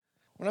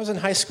When I was in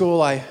high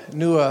school, I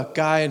knew a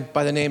guy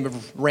by the name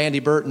of Randy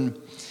Burton.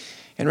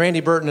 And Randy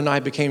Burton and I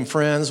became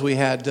friends. We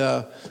had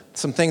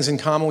some things in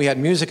common. We had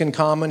music in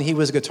common. He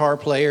was a guitar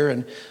player,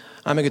 and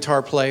I'm a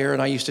guitar player.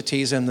 And I used to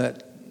tease him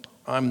that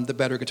I'm the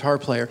better guitar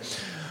player.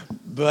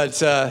 But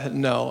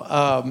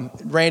no,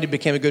 Randy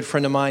became a good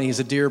friend of mine. He's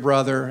a dear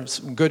brother,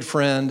 a good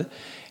friend.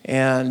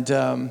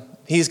 And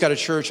he's got a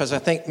church, as I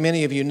think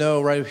many of you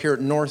know, right here at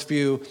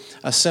Northview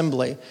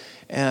Assembly.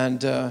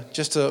 And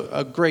just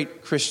a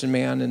great Christian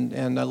man,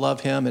 and I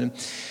love him.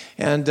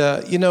 And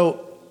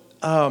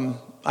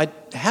I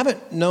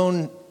haven't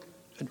known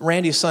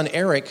Randy's son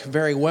Eric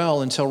very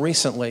well until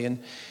recently, and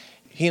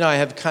he and I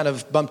have kind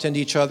of bumped into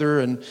each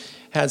other and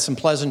had some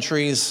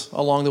pleasantries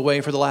along the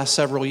way for the last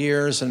several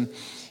years. And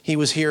he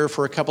was here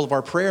for a couple of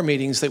our prayer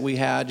meetings that we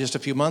had just a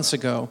few months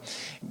ago,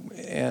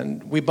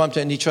 and we bumped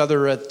into each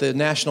other at the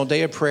National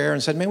Day of Prayer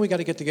and said, "Man, we got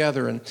to get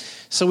together." And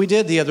so we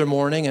did the other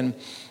morning, and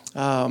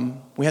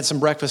we had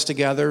some breakfast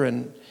together,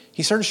 and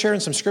he started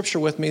sharing some scripture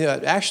with me,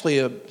 actually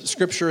a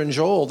scripture in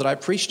Joel that I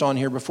preached on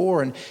here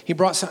before, and he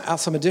brought out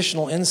some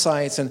additional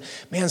insights, and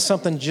man,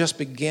 something just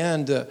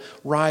began to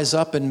rise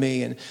up in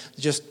me, and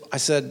I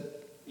said,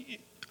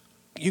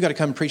 "You got to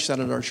come preach that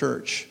at our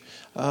church."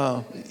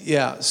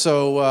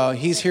 So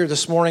he's here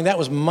this morning. That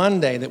was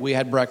Monday that we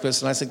had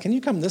breakfast, and I said, "Can you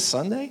come this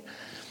Sunday?"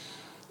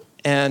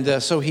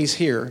 And so he's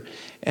here.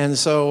 And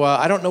so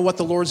I don't know what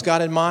the Lord's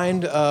got in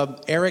mind.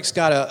 Eric's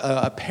got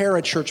a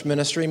parachurch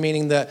ministry,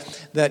 meaning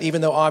that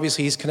even though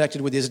obviously he's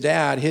connected with his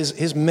dad,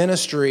 his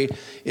ministry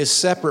is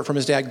separate from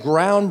his dad.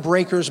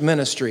 Groundbreakers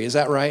Ministry, is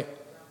that right?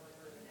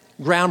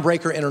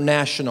 Groundbreaker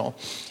International.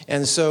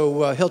 And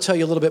so he'll tell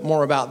you a little bit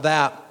more about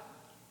that.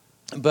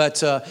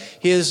 But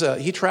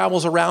he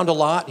travels around a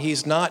lot.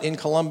 He's not in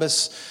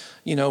Columbus,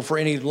 for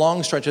any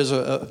long stretches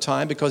of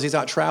time, because he's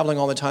out traveling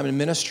all the time and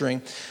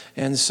ministering.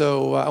 And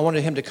so I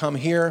wanted him to come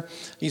here.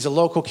 He's a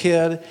local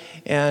kid.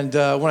 And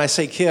when I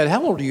say kid,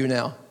 how old are you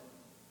now?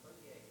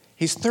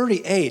 He's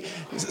 38.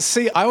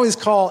 See, I always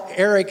call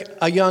Eric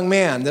a young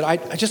man. I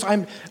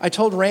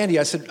told Randy,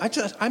 I said,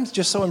 I'm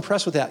just so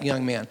impressed with that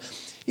young man.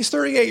 He's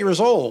 38 years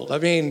old. I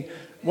mean,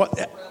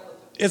 what?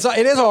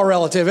 It is all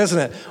relative, isn't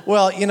it?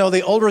 Well,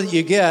 the older that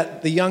you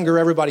get, the younger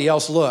everybody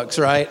else looks,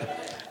 right?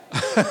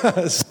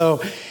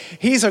 So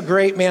he's a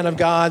great man of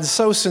God,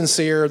 so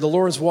sincere. The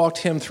Lord's walked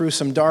him through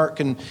some dark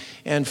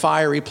and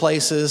fiery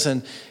places,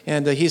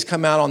 and he's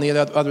come out on the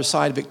other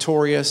side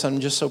victorious. I'm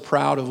just so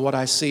proud of what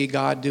I see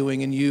God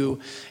doing in you,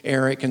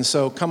 Eric. And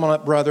so come on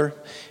up, brother,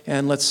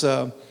 and let's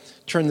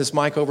turn this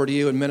mic over to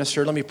you and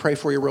minister. Let me pray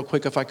for you real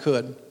quick if I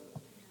could.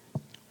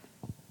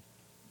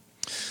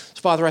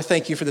 Father, I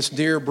thank you for this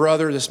dear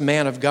brother, this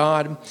man of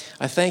God.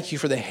 I thank you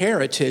for the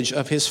heritage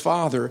of his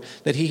father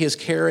that he is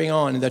carrying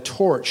on, and the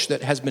torch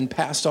that has been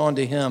passed on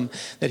to him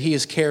that he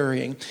is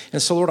carrying.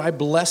 And so, Lord, I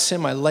bless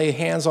him. I lay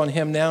hands on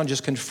him now and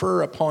just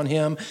confer upon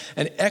him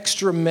an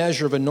extra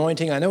measure of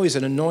anointing. I know he's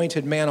an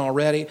anointed man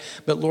already,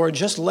 but Lord,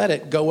 just let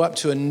it go up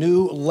to a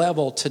new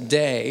level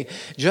today,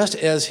 just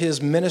as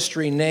his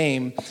ministry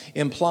name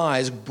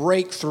implies,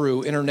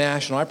 Breakthrough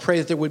International. I pray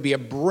that there would be a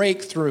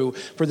breakthrough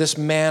for this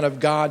man of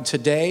God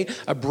today,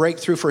 a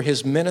breakthrough for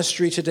his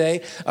ministry today,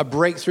 a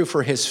breakthrough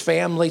for his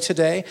family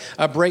today,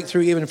 a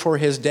breakthrough even for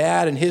his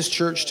dad and his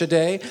church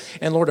today,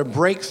 and Lord, a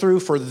breakthrough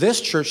for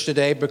this church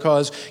today,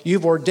 because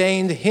you've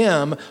ordained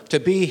him to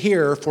be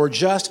here for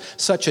just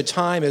such a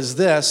time as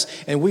this,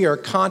 and we are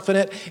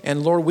confident,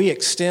 and Lord, we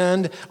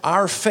extend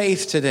our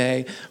faith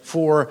today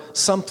for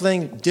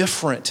something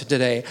different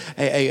today,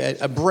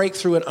 a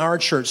breakthrough in our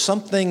church,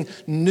 something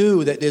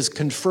new that is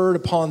conferred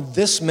upon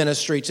this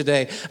ministry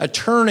today, a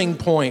turning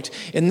point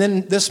in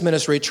this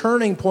ministry, a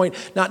turning point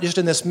not just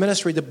in this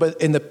ministry,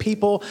 but in the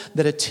people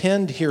that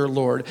attend here,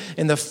 Lord,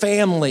 in the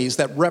families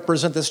that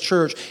represent this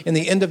church, in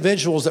the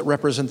individuals that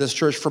represent this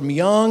church, from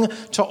young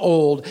to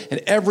old,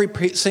 and every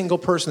single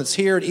person that's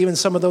here, and even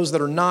some of those that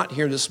are not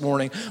here this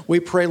morning. We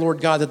pray, Lord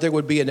God, that there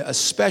would be a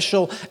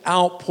special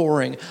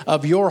outpouring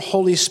of your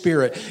Holy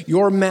Spirit,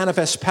 your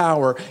manifest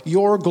power,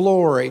 your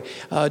glory,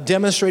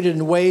 demonstrated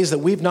in ways that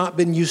we've not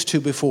been used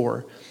to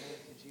before.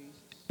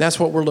 That's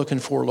what we're looking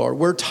for, Lord.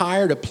 We're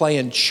tired of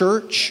playing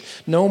church.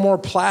 No more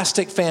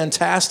plastic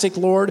fantastic,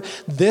 Lord.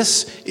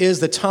 This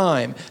is the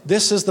time.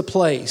 This is the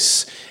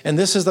place. And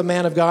this is the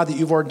man of God that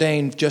you've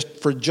ordained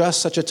for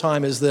just such a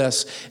time as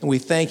this. And we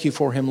thank you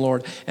for him,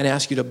 Lord, and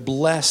ask you to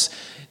bless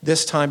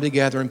this time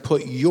together and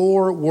put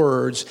your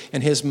words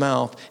in his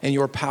mouth and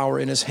your power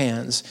in his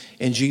hands.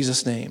 In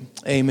Jesus' name,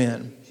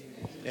 amen.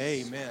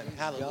 Amen.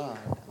 Hallelujah.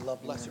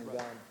 Bless you,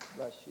 brother.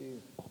 Bless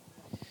you.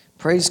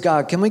 Praise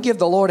God. Can we give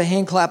the Lord a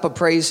hand clap of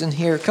praise in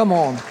here? Come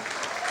on.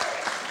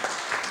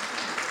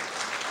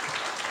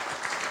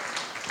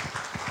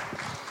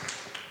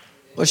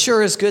 Well,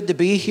 sure is good to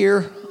be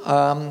here.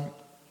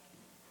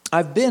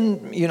 I've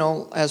been,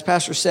 as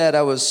Pastor said,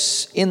 I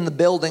was in the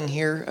building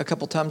here a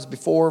couple times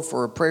before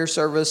for a prayer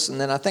service, and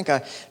then I think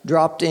I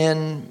dropped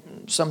in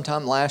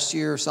sometime last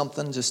year or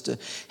something, just to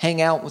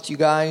hang out with you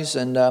guys.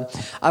 And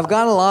I've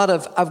got a lot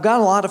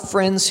of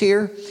friends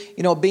here.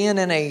 You know, being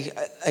in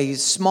a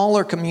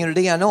smaller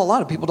community, I know a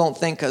lot of people don't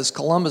think as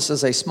Columbus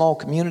is a small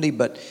community,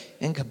 but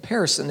in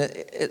comparison,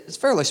 it's a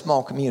fairly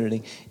small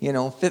community. You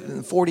know,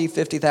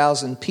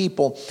 50,000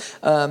 people.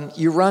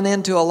 You run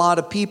into a lot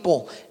of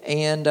people,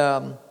 and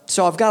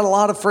so I've got a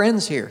lot of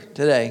friends here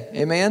today.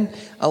 Amen.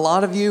 A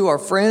lot of you are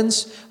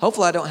friends.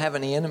 Hopefully I don't have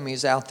any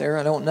enemies out there.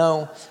 I don't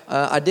know.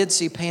 I did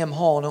see Pam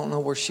Hall. I don't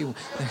know where she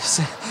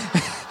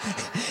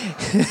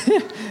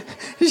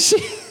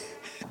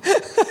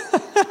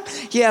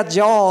yeah,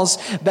 Jaws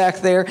back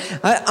there.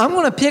 I'm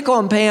going to pick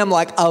on Pam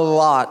like a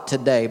lot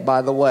today,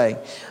 by the way.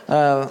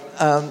 Pam,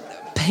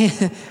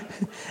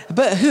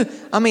 but who,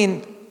 I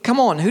mean, come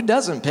on, who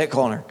doesn't pick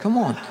on her? Come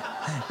on.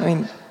 I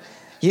mean,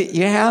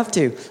 you have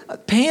to.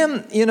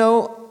 Pam, you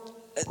know,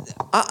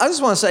 I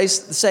just want to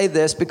say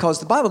this because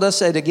the Bible does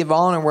say to give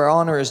honor where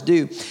honor is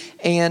due.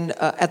 And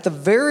at the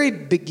very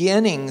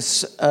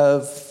beginnings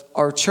of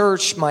our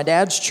church, my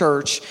dad's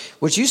church,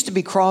 which used to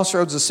be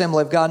Crossroads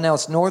Assembly of God, now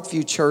it's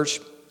Northview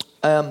Church,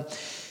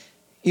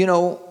 you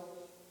know,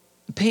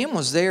 Pam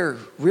was there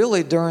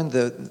really during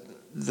the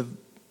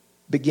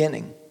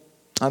beginning.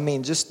 I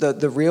mean, just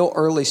the real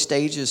early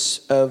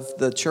stages of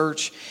the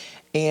church.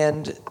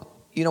 And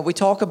you know, we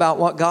talk about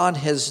what God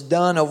has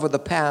done over the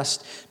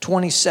past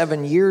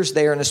 27 years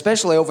there, and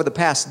especially over the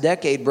past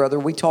decade, brother.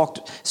 We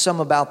talked some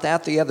about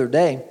that the other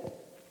day.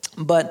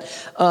 But,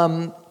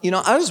 you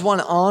know, I just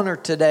want to honor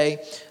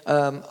today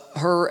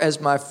her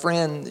as my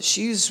friend.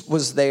 She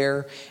was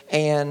there,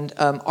 and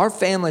our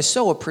family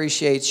so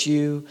appreciates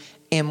you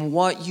and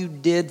what you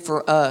did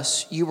for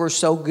us. You were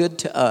so good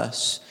to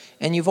us,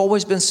 and you've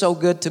always been so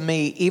good to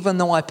me, even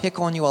though I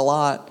pick on you a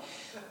lot.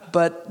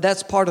 But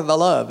that's part of the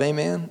love,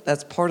 amen?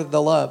 That's part of the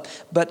love.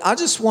 But I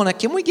just want to,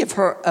 can we give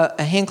her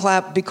a hand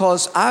clap?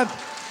 Because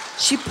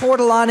she poured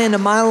a lot into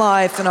my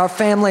life and our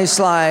family's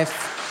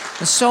life.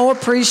 I'm so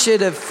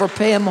appreciative for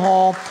Pam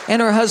Hall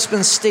and her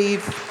husband, Steve.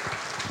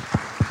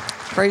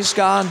 Praise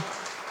God.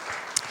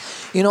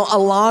 You know, a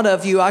lot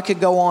of you, I could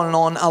go on and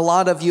on, a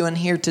lot of you in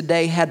here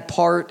today had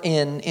part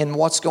in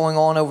what's going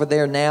on over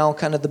there now,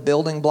 kind of the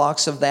building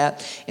blocks of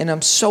that. And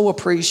I'm so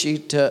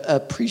appreciative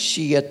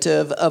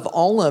of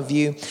all of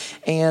you.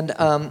 And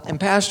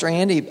Pastor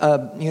Andy,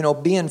 you know,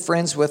 being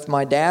friends with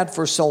my dad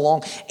for so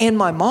long. And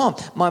my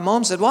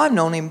mom said, well, I've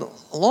known him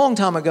a long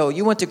time ago.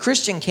 You went to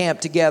Christian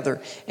camp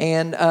together.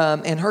 And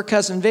her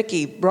cousin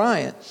Vicky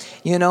Bryant,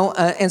 you know.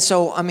 And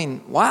so, I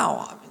mean,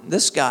 wow,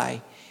 this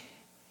guy,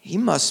 he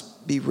must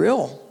be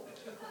real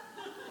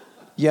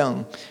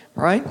young,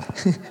 right?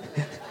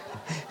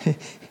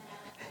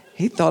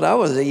 He thought I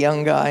was a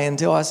young guy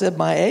until I said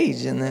my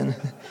age, and then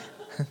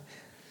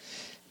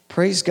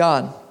praise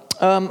God.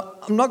 I'm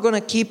not going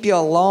to keep you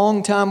a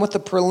long time with the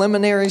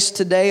preliminaries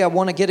today. I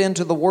want to get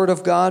into the Word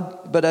of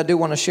God, but I do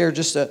want to share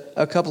just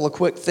a couple of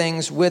quick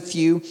things with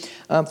you.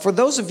 For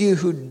those of you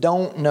who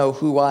don't know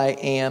who I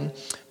am,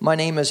 my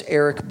name is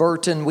Eric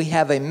Burton. We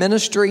have a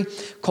ministry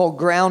called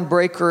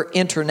Groundbreaker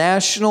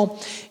International.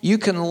 You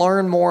can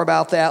learn more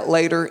about that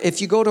later.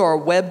 If you go to our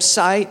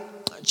website,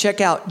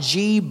 check out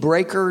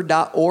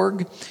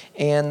gbreaker.org,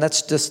 and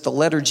that's just the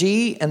letter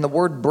G and the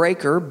word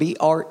breaker,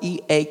 breaker.org.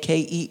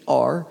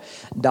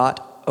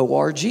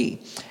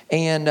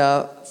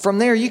 And from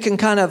there, you can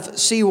kind of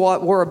see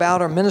what we're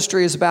about, our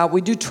ministry is about.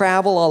 We do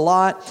travel a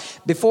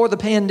lot. Before the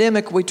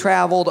pandemic, we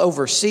traveled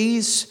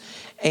overseas,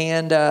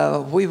 and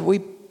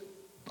we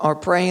are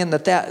praying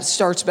that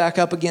starts back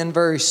up again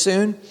very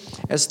soon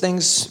as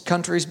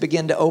countries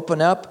begin to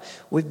open up.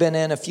 We've been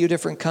in a few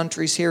different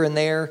countries here and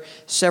there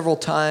several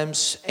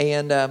times,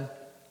 and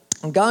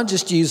God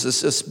just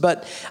uses us.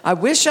 But I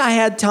wish I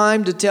had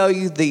time to tell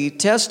you the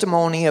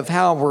testimony of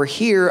how we're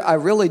here. I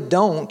really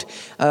don't.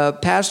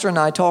 Pastor and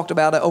I talked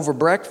about it over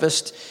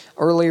breakfast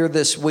earlier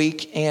this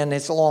week, and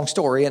it's a long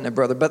story, isn't it,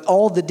 brother? But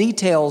all the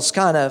details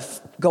kind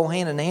of go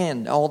hand in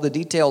hand. All the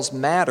details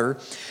matter.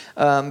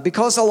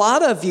 Because a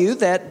lot of you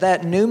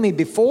that knew me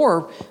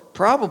before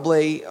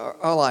probably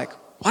are like,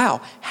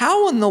 wow,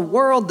 how in the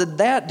world did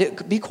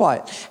that, be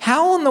quiet,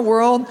 how in the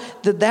world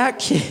did that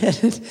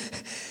kid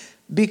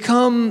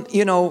become,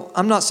 you know,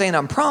 I'm not saying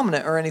I'm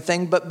prominent or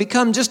anything, but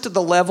become just to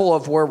the level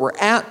of where we're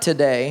at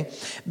today,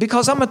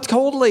 because I'm a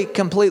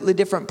completely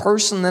different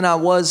person than I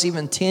was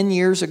even 10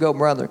 years ago,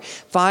 brother,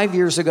 5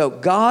 years ago.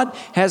 God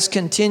has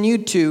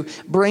continued to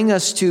bring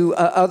us to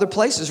other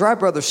places, right,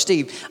 Brother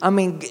Steve? I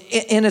mean,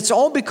 and it's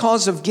all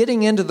because of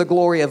getting into the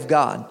glory of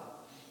God.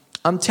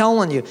 I'm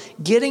telling you,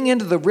 getting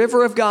into the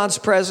river of God's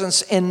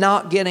presence and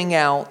not getting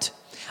out.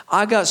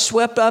 I got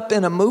swept up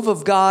in a move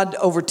of God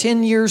over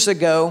 10 years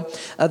ago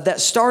that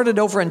started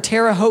over in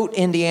Terre Haute,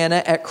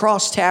 Indiana at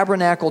Cross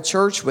Tabernacle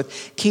Church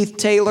with Keith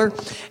Taylor.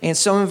 And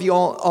some of you,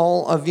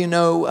 all of you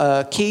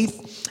know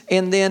Keith.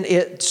 And then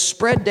it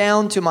spread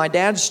down to my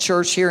dad's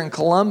church here in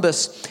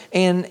Columbus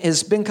and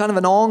has been kind of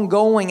an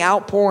ongoing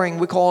outpouring.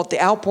 We call it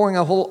the outpouring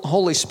of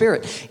Holy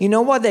Spirit. You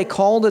know why they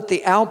called it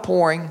the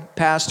outpouring,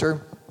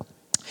 Pastor?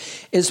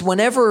 is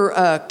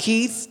whenever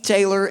Keith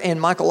Taylor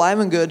and Michael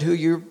Livengood, who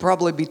you'll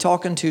probably be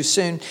talking to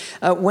soon,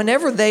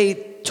 whenever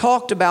they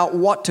talked about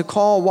what to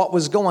call what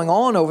was going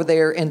on over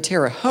there in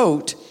Terre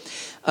Haute,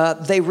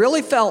 they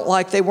really felt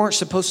like they weren't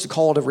supposed to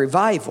call it a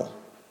revival.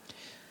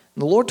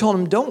 And the Lord told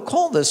them, don't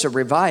call this a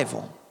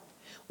revival.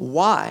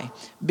 Why?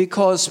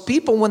 Because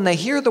people, when they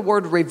hear the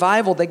word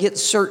revival, they get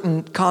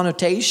certain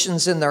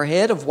connotations in their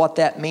head of what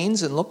that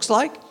means and looks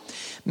like.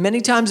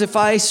 Many times if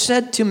I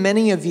said to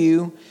many of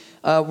you,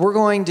 we're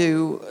going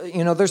to,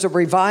 there's a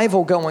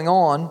revival going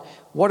on,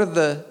 what are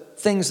the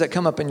things that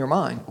come up in your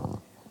mind?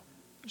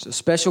 There's a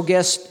special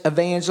guest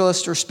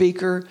evangelist or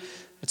speaker.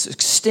 It's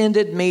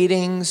extended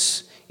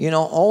meetings,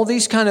 all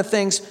these kind of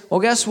things. Well,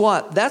 guess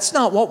what? That's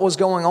not what was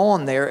going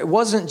on there. It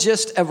wasn't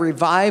just a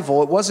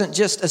revival. It wasn't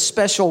just a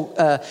special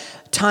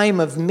time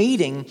of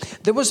meeting.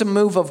 There was a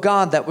move of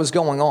God that was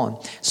going on.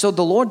 So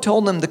the Lord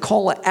told them to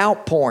call it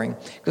outpouring.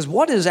 Because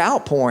what is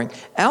outpouring?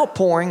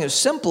 Outpouring is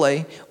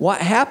simply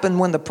what happened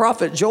when the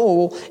prophet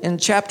Joel in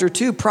chapter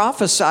 2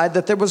 prophesied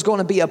that there was going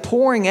to be a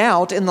pouring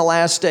out in the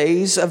last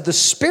days of the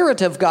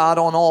Spirit of God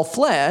on all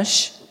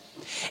flesh.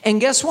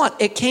 And guess what?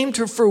 It came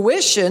to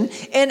fruition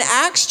in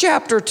Acts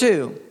chapter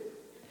 2.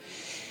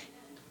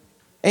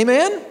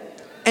 Amen?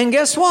 And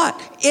guess what?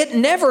 It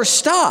never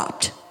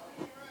stopped.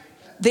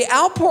 The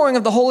outpouring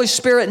of the Holy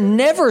Spirit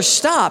never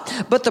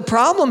stopped. But the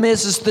problem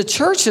is the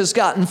church has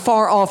gotten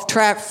far off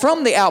track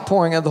from the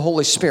outpouring of the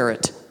Holy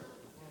Spirit.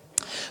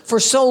 For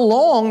so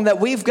long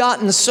that we've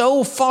gotten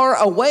so far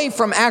away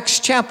from Acts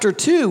chapter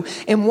 2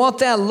 and what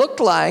that looked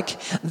like,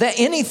 that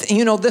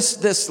anything,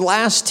 this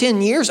last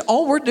 10 years,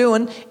 all we're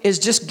doing is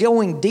just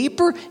going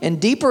deeper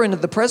and deeper into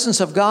the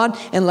presence of God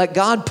and let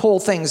God pull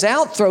things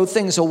out, throw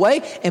things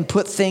away, and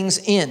put things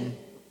in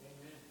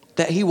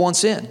that He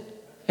wants in.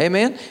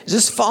 Amen?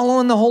 Just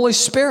following the Holy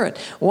Spirit.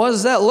 What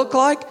does that look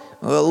like?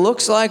 Well, it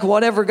looks like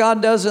whatever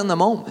God does in the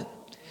moment.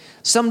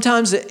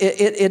 Sometimes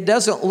it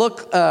doesn't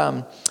look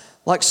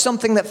like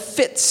something that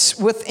fits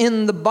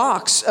within the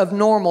box of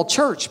normal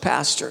church,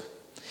 Pastor.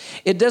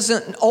 It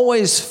doesn't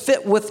always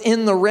fit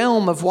within the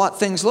realm of what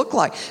things look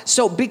like.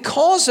 So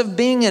because of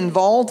being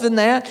involved in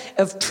that,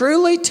 of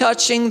truly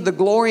touching the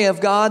glory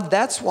of God,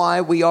 that's why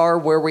we are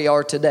where we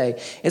are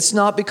today. It's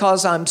not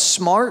because I'm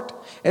smart.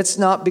 It's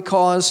not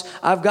because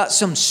I've got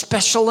some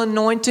special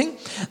anointing.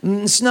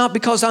 It's not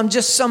because I'm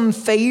just some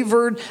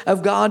favored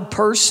of God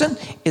person.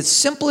 It's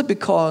simply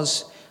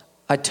because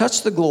I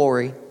touch the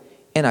glory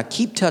and I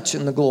keep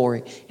touching the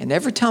glory. And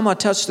every time I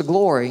touch the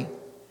glory,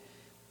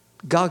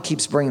 God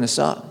keeps bringing us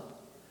up.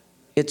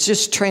 It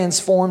just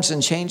transforms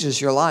and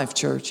changes your life,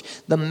 church.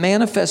 The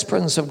manifest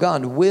presence of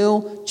God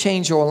will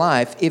change your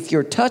life if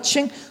you're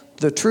touching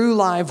the true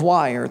live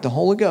wire, the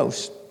Holy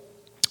Ghost,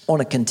 on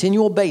a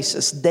continual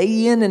basis,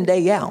 day in and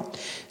day out.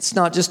 It's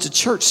not just a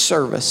church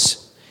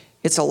service.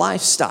 It's a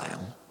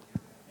lifestyle.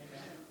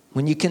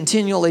 When you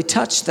continually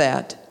touch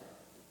that,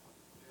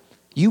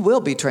 you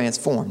will be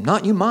transformed.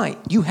 Not you might.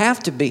 You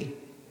have to be.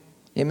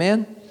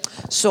 Amen?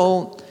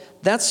 So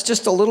that's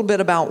just a little bit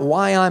about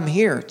why I'm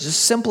here.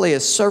 Just simply a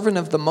servant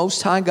of the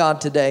Most High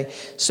God today.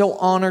 So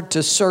honored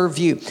to serve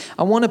you.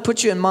 I want to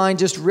put you in mind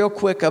just real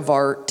quick of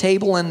our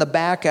table in the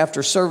back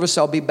after service.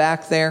 I'll be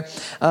back there.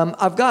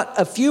 I've got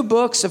a few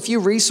books, a few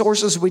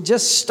resources. We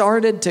just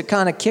started to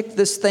kind of kick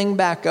this thing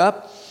back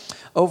up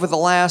over the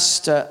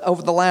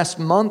last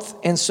month.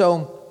 And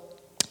so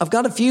I've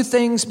got a few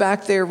things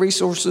back there,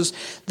 resources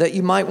that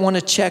you might want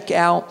to check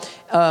out.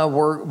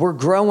 We're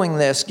growing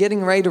this,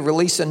 getting ready to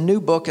release a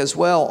new book as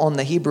well on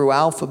the Hebrew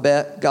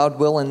alphabet, God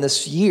willing,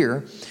 this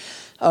year.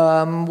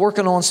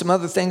 Working on some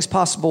other things,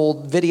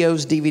 possible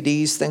videos,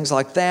 DVDs, things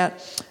like that.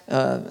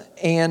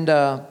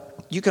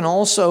 You can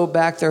also,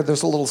 back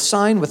there's a little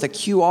sign with a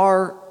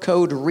QR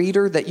code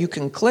reader that you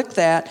can click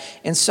that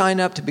and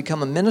sign up to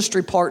become a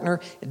ministry partner.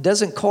 It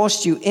doesn't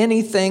cost you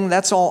anything.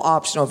 That's all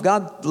optional. If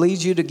God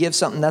leads you to give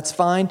something, that's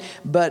fine.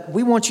 But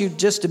we want you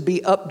just to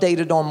be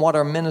updated on what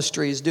our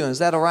ministry is doing. Is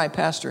that all right,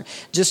 Pastor?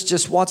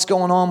 Just what's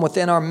going on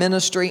within our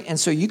ministry. And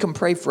so you can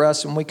pray for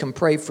us and we can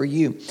pray for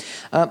you.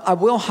 I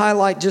will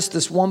highlight just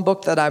this one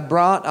book that I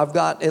brought. I've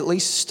got at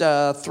least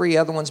 3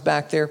 other ones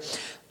back there.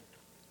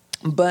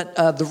 But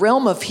the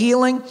realm of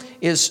healing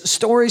is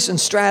stories and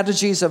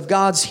strategies of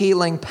God's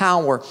healing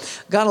power.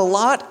 Got a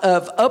lot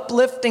of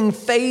uplifting,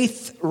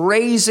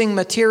 faith-raising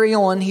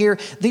material in here.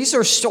 These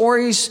are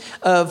stories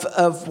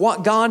of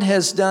what God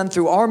has done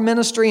through our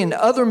ministry and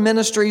other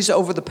ministries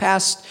over the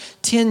past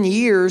 10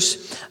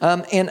 years.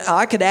 And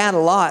I could add a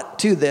lot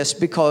to this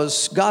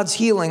because God's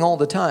healing all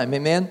the time.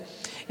 Amen?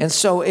 And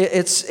so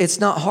it's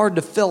not hard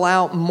to fill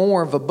out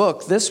more of a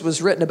book. This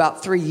was written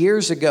about 3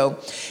 years ago.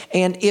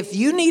 And if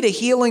you need a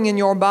healing in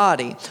your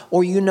body,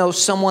 or you know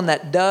someone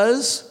that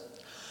does,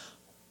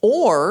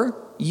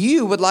 or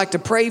you would like to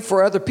pray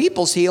for other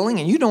people's healing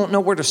and you don't know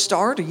where to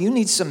start, or you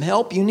need some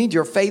help, you need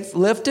your faith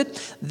lifted,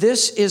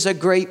 this is a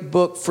great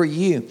book for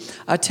you.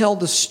 I tell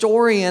the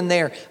story in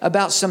there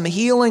about some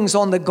healings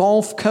on the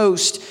Gulf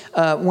Coast.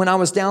 When I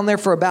was down there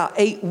for about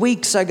 8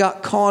 weeks, I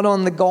got caught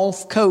on the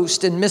Gulf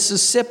Coast in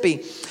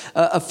Mississippi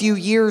a few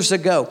years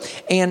ago,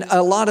 and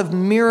a lot of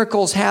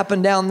miracles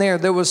happened down there.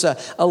 There was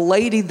a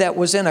lady that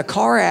was in a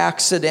car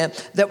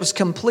accident that was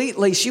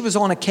she was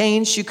on a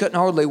cane. She couldn't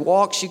hardly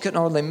walk. She couldn't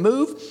hardly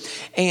move.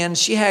 And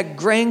she had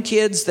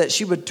grandkids that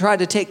she would try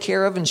to take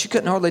care of, and she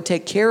couldn't hardly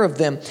take care of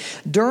them.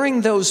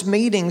 During those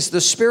meetings,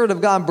 the Spirit of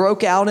God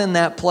broke out in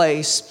that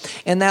place,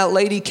 and that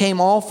lady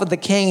came off of the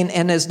cane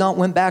and has not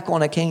went back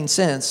on a cane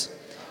since.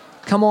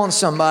 Come on,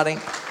 somebody.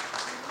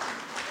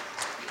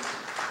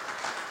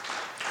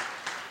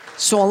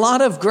 So a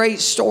lot of great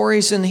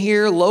stories in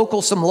here,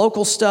 some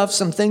local stuff,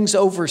 some things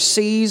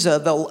overseas,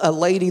 a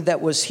lady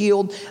that was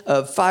healed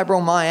of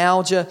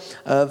fibromyalgia,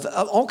 of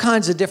all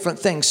kinds of different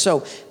things.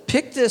 So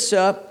pick this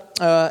up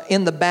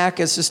in the back.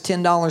 This is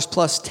 $10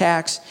 plus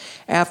tax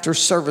after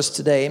service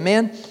today.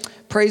 Amen?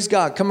 Praise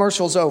God.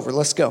 Commercial's over.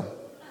 Let's go.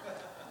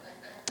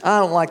 I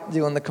don't like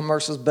doing the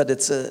commercials, but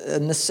it's a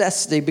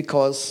necessity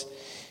because,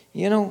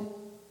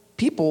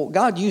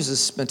 God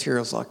uses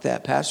materials like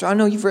that, Pastor. I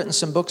know you've written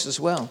some books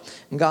as well,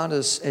 and God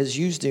has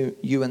used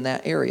you in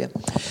that area.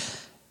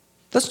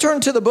 Let's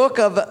turn to the book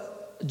of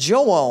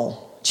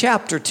Joel,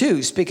 chapter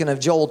 2. Speaking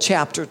of Joel,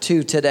 chapter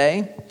 2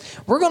 today.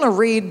 We're going to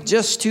read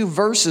just 2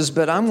 verses,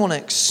 but I'm going to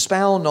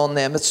expound on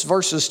them. It's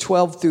verses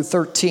 12 through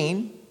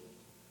 13.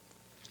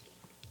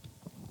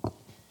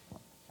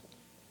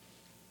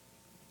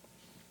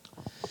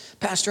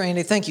 Pastor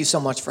Andy, thank you so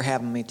much for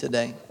having me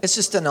today. It's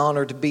just an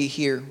honor to be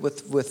here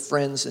with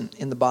friends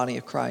in the body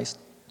of Christ.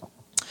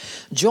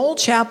 Joel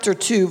chapter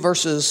 2,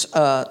 verses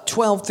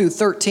 12 through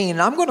 13.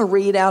 And I'm going to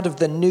read out of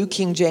the New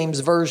King James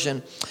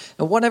Version.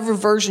 Now, whatever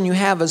version you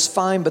have is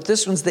fine, but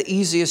this one's the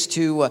easiest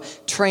to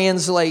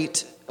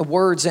translate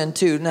words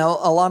into. Now,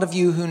 a lot of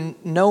you who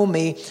know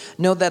me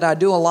know that I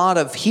do a lot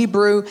of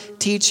Hebrew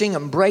teaching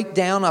and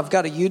breakdown. I've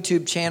got a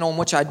YouTube channel in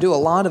which I do a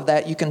lot of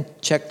that. You can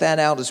check that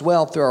out as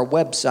well through our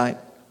website.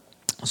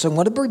 So I'm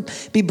going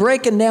to be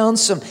breaking down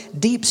some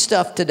deep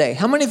stuff today.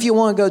 How many of you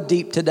want to go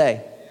deep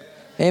today?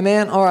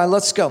 Amen? All right,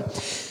 let's go.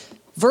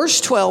 Verse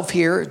 12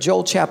 here,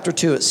 Joel chapter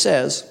 2, it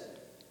says,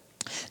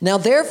 "Now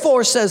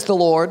therefore, says the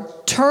Lord,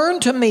 turn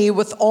to me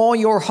with all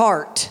your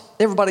heart."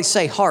 Everybody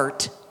say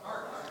heart.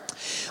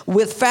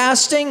 "With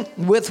fasting,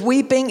 with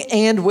weeping,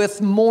 and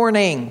with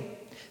mourning."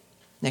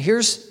 Now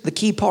here's the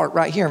key part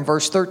right here in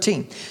verse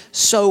 13.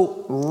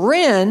 "So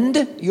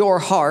rend your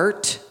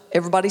heart."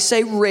 Everybody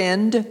say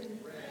rend.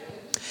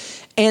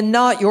 "And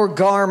not your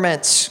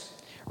garments.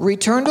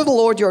 Return to the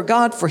Lord your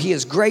God, for he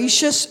is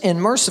gracious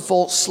and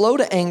merciful, slow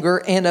to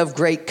anger, and of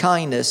great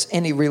kindness,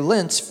 and he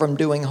relents from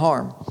doing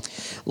harm."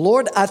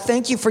 Lord, I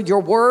thank you for your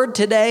word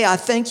today. I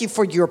thank you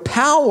for your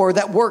power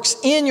that works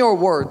in your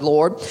word,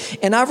 Lord.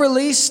 And I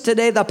release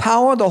today the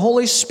power of the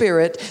Holy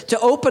Spirit to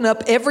open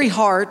up every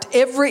heart,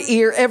 every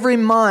ear, every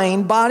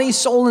mind, body,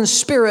 soul, and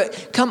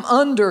spirit. Come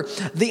under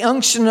the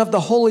unction of the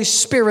Holy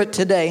Spirit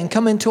today and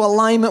come into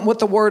alignment with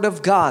the word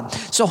of God.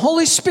 So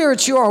Holy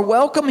Spirit, you are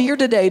welcome here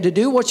today to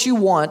do what you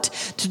want,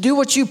 to do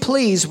what you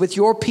please with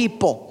your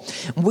people.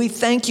 We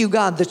thank you,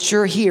 God, that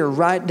you're here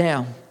right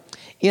now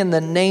in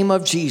the name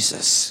of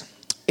Jesus.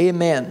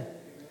 Amen.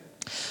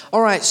 All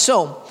right,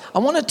 so I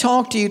want to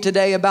talk to you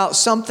today about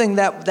something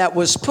that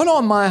was put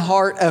on my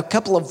heart a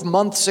couple of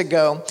months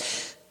ago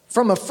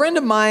from a friend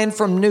of mine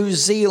from New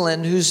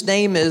Zealand whose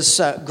name is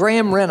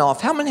Graham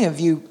Renoff. How many of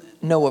you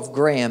know of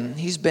Graham?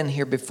 He's been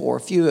here before, a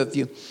few of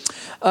you.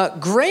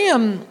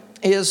 Graham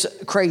is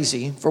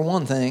crazy, for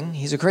one thing.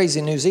 He's a crazy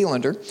New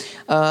Zealander.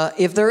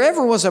 If there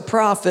ever was a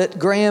prophet,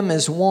 Graham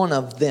is one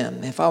of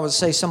them. If I would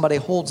say somebody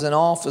holds an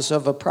office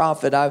of a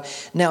prophet,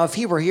 now if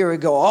he were here,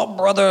 he'd go, "Oh,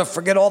 brother,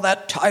 forget all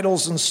that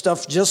titles and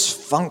stuff, just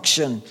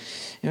function."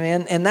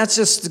 And that's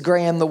just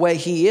Graham the way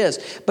he is.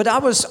 But I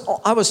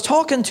was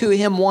talking to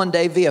him one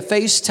day via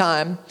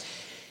FaceTime,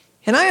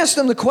 and I asked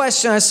him the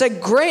question. I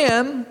said,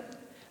 "Graham,"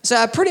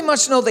 I pretty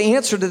much know the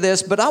answer to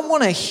this, but I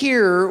want to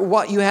hear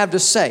what you have to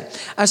say.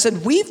 I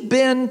said, "We've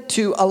been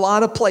to a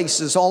lot of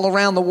places all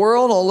around the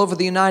world, all over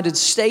the United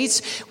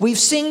States. We've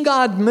seen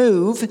God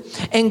move,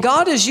 and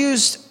God has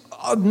used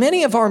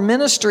many of our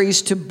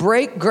ministries to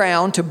break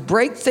ground, to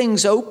break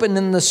things open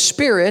in the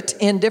spirit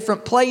in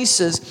different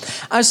places."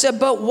 I said,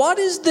 "But what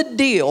is the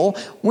deal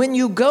when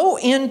you go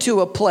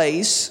into a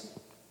place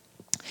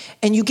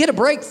and you get a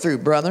breakthrough,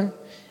 brother?"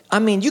 I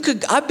mean,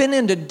 I've been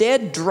into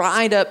dead,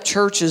 dried up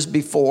churches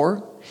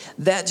before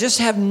that just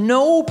have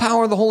no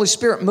power of the Holy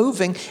Spirit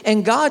moving.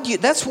 And God,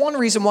 that's one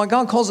reason why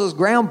God calls us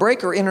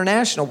Groundbreaker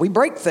International. We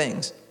break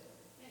things.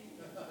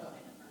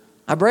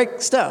 I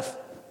break stuff.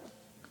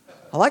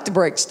 I like to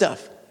break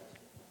stuff.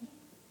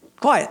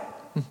 Quiet.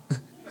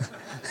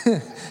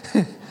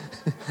 I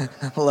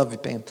love you,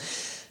 Pam.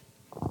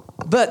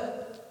 But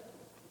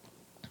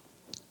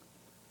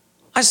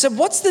I said,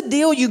 what's the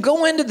deal? You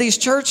go into these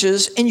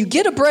churches and you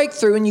get a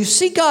breakthrough and you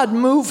see God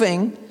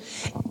moving,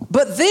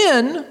 but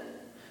then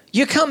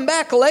you come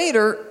back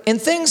later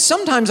and things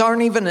sometimes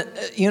aren't even,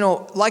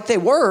 like they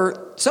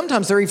were.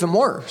 Sometimes they're even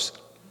worse.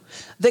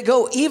 They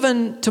go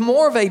even to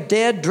more of a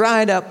dead,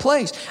 dried up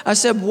place. I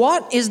said,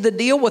 what is the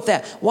deal with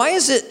that? Why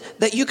is it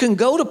that you can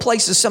go to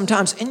places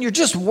sometimes and you're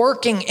just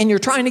working and you're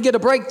trying to get a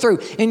breakthrough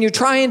and you're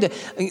trying to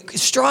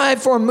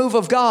strive for a move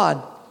of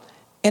God?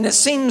 And it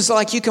seems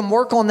like you can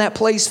work on that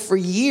place for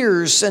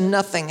years and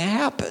nothing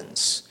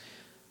happens.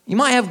 You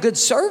might have good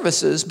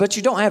services, but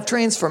you don't have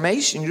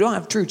transformation. You don't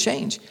have true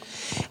change.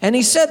 And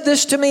he said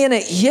this to me, and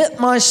it hit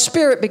my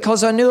spirit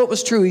because I knew it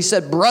was true. He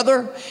said,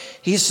 brother,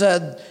 he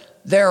said,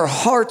 their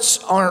hearts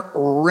aren't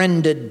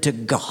rendered to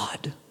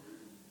God.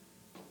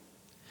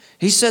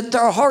 He said,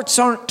 their hearts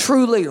aren't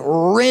truly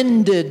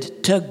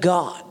rendered to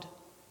God.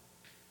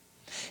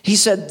 He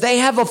said, they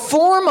have a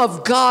form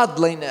of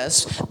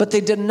godliness, but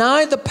they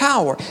deny the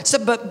power. He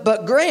said,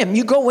 but Graham,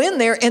 you go in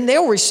there and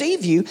they'll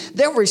receive you.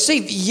 They'll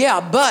receive,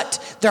 yeah,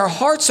 but their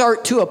hearts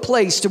aren't to a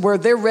place to where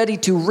they're ready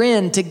to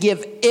rend, to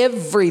give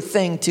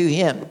everything to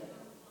Him.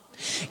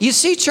 You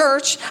see,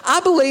 church,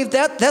 I believe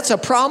that that's a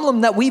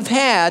problem that we've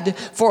had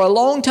for a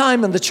long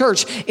time in the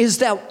church, is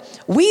that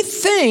we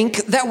think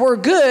that we're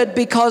good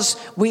because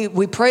we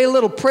pray a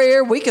little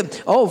prayer.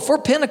 If we're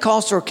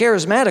Pentecostal or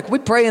charismatic, we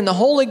pray in the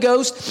Holy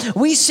Ghost.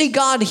 We see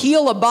God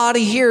heal a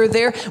body here or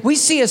there. We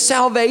see a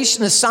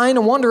salvation, a sign,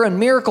 a wonder, and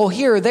miracle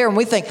here or there. And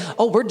we think,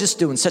 we're just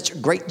doing such a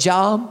great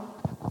job.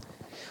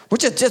 We're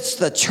just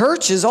the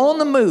church is on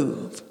the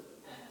move.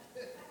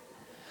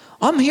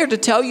 I'm here to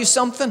tell you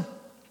something.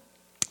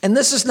 And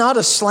this is not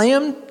a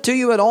slam to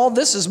you at all.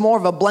 This is more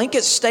of a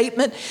blanket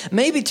statement,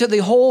 maybe to the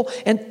whole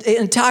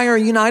entire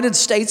United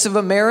States of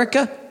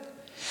America.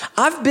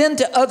 I've been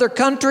to other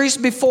countries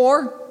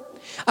before.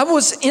 I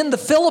was in the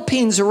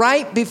Philippines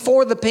right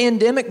before the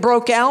pandemic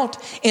broke out,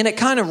 and it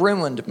kind of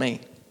ruined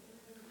me.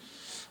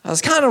 I was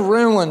kind of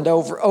ruined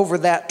over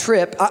that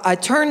trip. I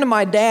turned to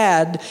my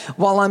dad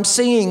while I'm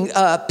seeing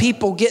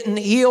people getting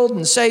healed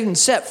and saved and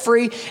set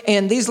free.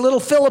 And these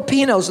little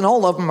Filipinos, and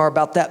all of them are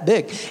about that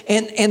big.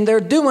 And they're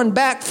doing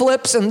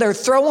backflips and they're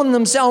throwing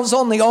themselves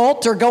on the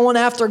altar, going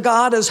after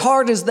God as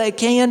hard as they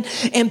can.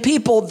 And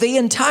people, the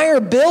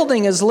entire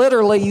building is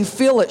literally, you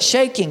feel it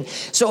shaking.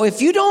 So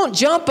if you don't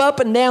jump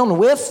up and down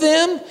with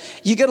them,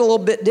 you get a little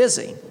bit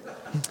dizzy.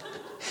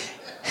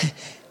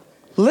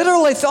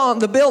 Literally thought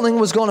the building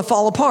was going to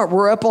fall apart.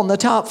 We're up on the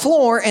top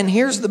floor, and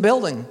here's the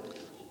building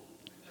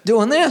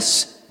doing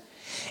this.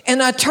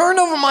 And I turned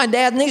over to my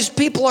dad, and these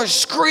people are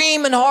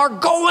screaming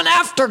hard, going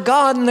after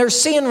God, and they're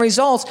seeing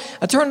results.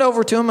 I turned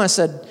over to him. I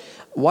said,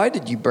 why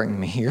did you bring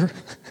me here?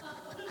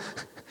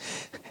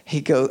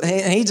 He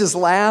just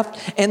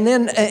laughed. And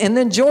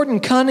then Jordan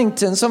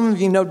Cunnington, some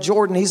of you know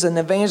Jordan, he's an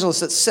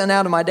evangelist that's sent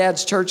out of my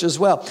dad's church as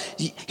well.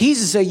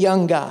 He's a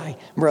young guy,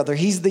 brother.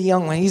 He's the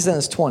young one. He's in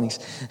his 20s.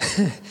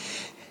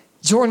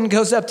 Jordan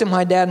goes up to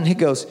my dad and he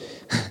goes,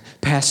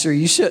 Pastor,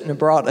 you shouldn't have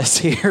brought us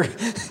here.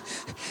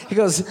 He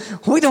goes,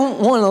 we don't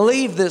want to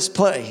leave this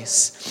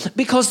place,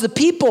 because the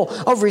people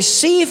are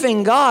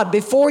receiving God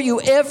before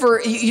you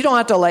don't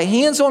have to lay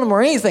hands on them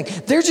or anything.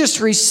 They're just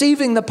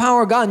receiving the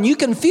power of God, and you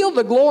can feel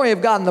the glory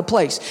of God in the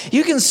place.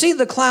 You can see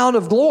the cloud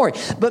of glory.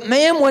 But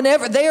man,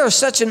 whenever they are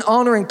such an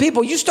honoring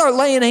people, you start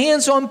laying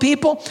hands on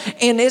people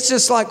and it's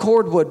just like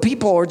cordwood.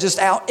 People are just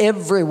out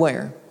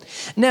everywhere.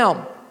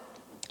 Now,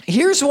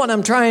 here's what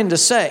I'm trying to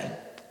say.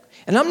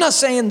 And I'm not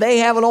saying they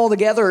have it all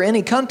together or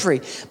any country,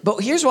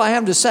 but here's what I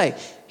have to say.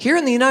 Here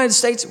in the United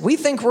States, we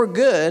think we're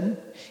good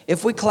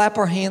if we clap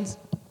our hands.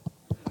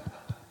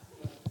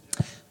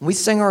 We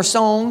sing our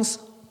songs.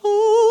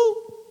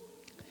 Ooh.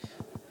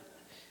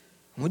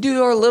 We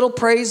do our little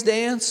praise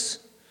dance.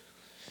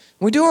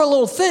 We do our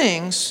little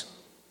things.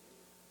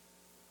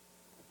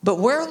 But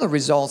where are the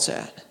results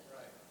at?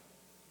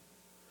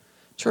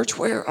 Church,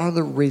 where are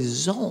the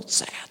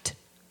results at?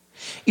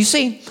 You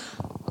see,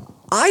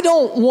 I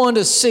don't want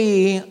to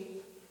see,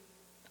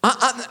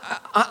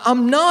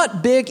 I'm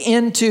not big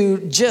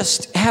into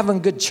just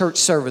having good church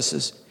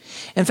services.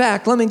 In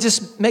fact, let me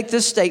just make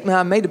this statement.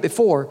 I made it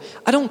before.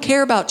 I don't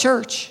care about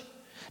church.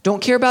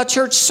 Don't care about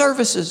church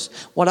services.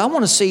 What I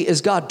want to see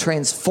is God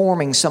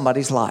transforming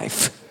somebody's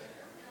life.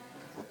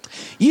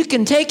 You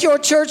can take your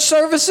church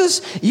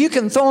services. You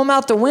can throw them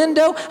out the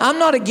window. I'm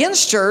not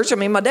against church. I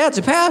mean, my dad's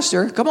a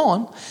pastor. Come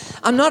on.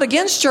 I'm not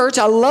against church.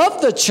 I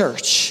love the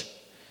church.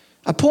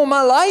 I pour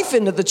my life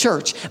into the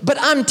church. But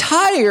I'm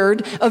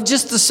tired of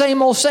just the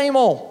same old, same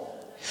old.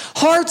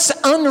 Hearts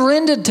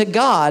unrendered to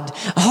God.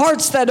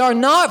 Hearts that are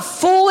not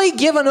fully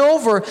given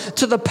over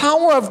to the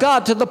power of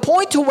God, to the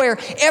point to where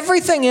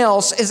everything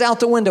else is out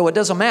the window. It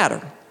doesn't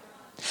matter.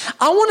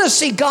 I want to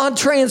see God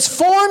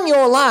transform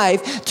your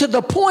life to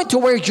the point to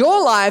where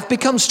your life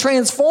becomes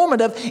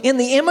transformative in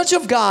the image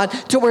of God,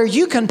 to where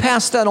you can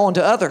pass that on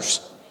to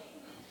others.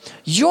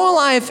 Your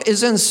life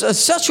is in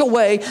such a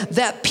way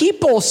that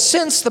people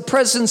sense the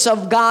presence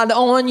of God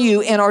on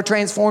you and are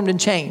transformed and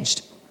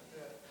changed.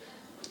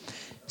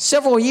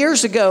 Several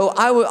years ago,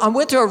 I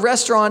went to a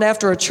restaurant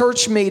after a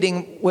church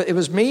meeting. It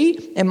was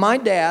me and my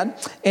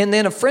dad, and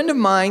then a friend of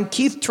mine,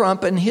 Keith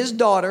Trump, and his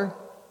daughter.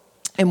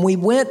 And we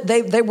went,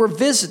 they were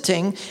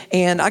visiting,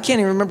 and I can't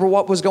even remember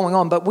what was going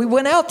on, but we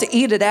went out to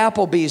eat at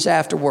Applebee's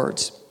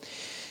afterwards.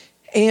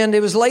 And it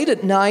was late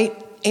at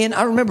night, and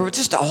I remember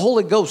just a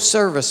Holy Ghost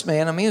service,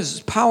 man. I mean, it was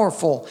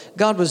powerful.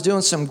 God was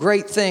doing some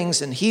great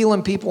things and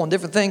healing people and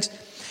different things.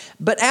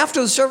 But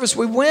after the service,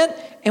 we went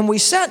and we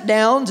sat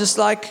down just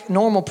like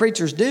normal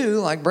preachers do,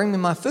 like, bring me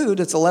my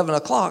food. It's 11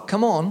 o'clock.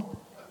 Come on.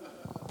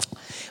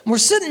 And we're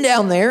sitting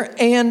down there,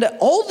 and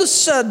all of a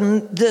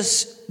sudden,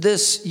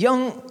 this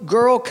young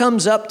girl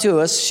comes up to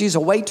us. She's a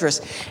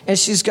waitress, and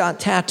she's got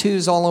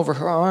tattoos all over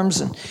her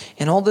arms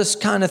and all this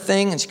kind of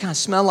thing, and she kind of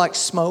smelled like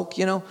smoke,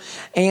 you know.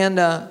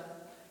 And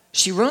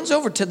she runs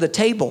over to the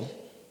table,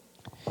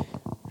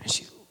 and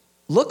she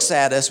looks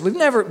at us.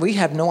 We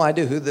have no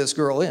idea who this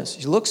girl is.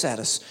 She looks at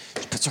us.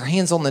 She puts her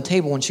hands on the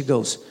table and she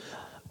goes,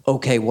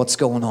 "Okay, what's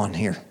going on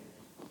here?"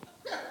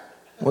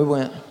 We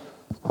went,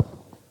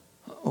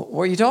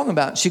 "What are you talking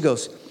about?" She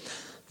goes,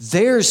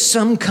 "There's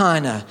some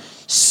kind of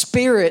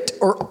spirit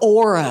or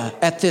aura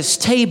at this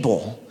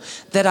table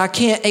that I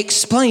can't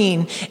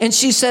explain." And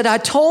she said, "I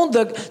told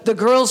the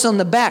girls on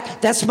the back,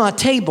 that's my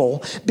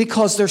table,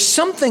 because there's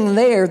something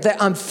there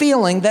that I'm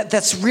feeling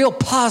that's real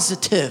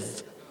positive."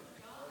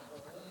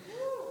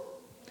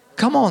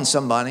 Come on,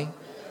 somebody.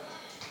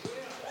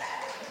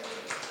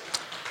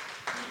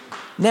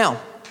 Now,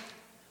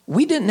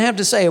 we didn't have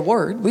to say a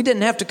word. We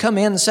didn't have to come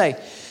in and say,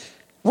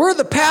 "We're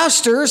the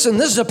pastors, and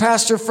this is a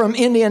pastor from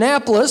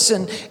Indianapolis,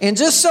 and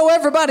just so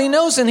everybody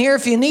knows in here,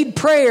 if you need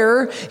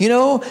prayer, you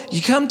know,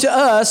 you come to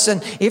us,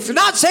 and if you're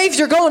not saved,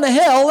 you're going to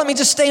hell. Let me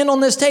just stand on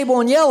this table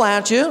and yell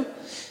at you."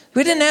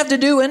 We didn't have to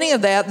do any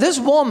of that. This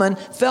woman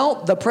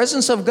felt the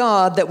presence of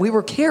God that we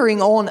were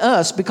carrying on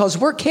us because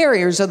we're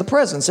carriers of the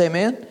presence,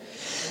 amen?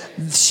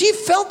 She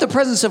felt the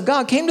presence of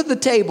God, came to the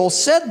table,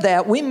 said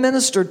that, we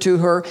ministered to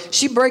her.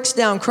 She breaks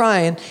down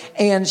crying,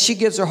 and she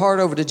gives her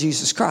heart over to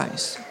Jesus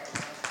Christ.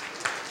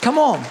 Come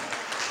on.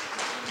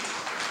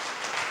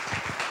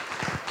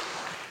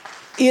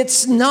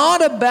 It's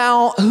not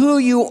about who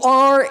you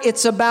are,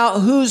 it's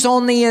about who's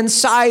on the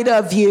inside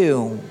of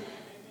you.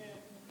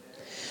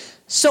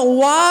 So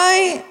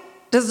why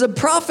does the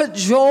prophet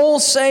Joel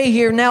say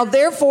here, "Now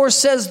therefore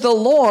says the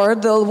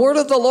Lord," the word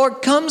of the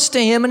Lord comes to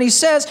him and he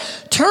says,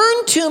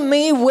 "Turn to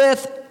me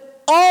with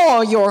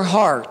all your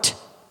heart."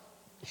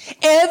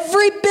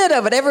 Every bit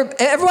of it.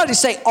 Everybody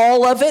say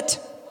all of it.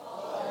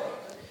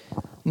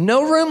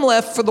 No room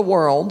left for the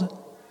world.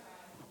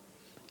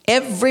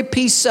 Every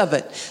piece of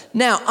it.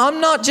 Now, I'm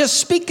not just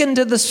speaking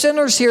to the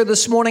sinners here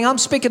this morning. I'm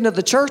speaking to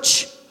the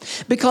church.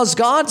 Because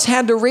God's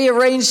had to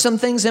rearrange some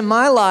things in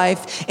my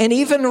life. And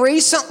even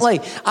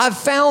recently, I've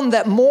found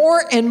that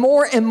more and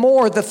more and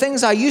more, the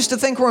things I used to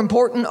think were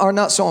important are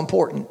not so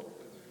important.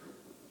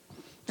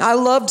 I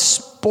loved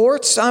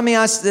sports. I mean,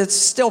 it's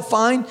still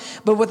fine.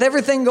 But with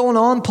everything going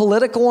on,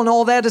 political and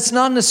all that, it's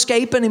not an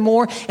escape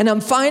anymore. And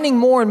I'm finding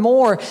more and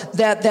more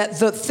that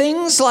the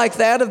things like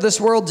that of this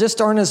world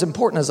just aren't as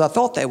important as I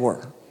thought they were.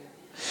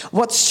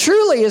 What's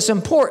truly is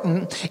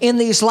important in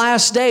these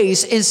last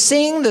days is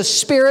seeing the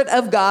Spirit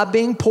of God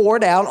being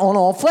poured out on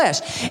all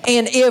flesh.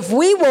 And if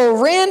we will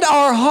rend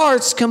our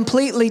hearts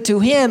completely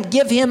to Him,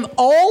 give Him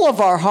all of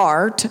our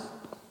heart,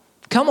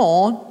 come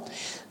on,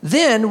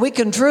 then we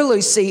can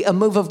truly see a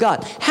move of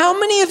God. How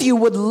many of you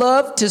would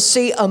love to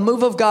see a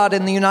move of God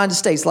in the United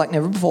States like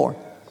never before?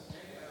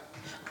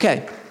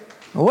 Okay,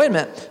 well, wait a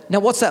minute. Now,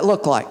 what's that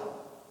look like?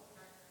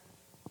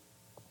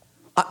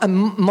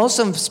 Most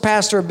of us,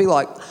 pastor, would be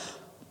like,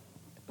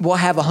 we'll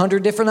have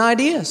 100 different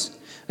ideas.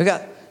 We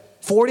got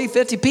 40,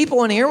 50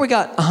 people in here. We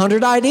got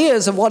 100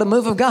 ideas of what a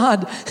move of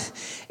God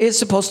is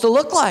supposed to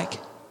look like.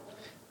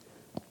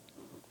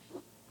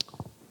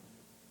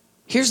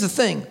 Here's the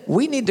thing.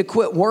 We need to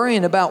quit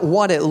worrying about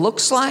what it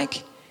looks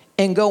like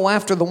and go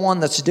after the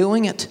one that's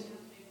doing it.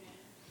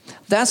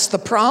 That's the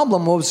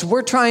problem.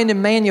 We're trying to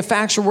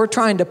manufacture, we're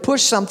trying to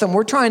push something,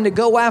 we're trying to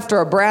go after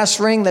a brass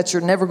ring that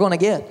you're never going to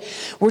get.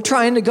 We're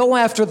trying to go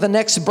after the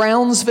next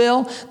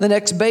Brownsville, the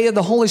next Bay of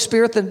the Holy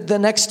Spirit, the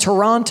next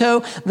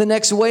Toronto, the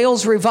next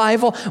Wales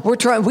revival.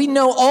 We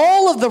know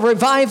all of the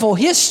revival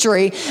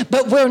history,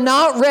 but we're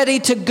not ready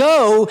to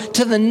go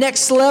to the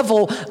next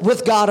level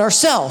with God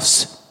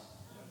ourselves.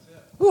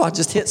 Ooh, I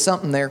just hit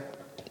something there.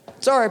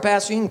 Sorry,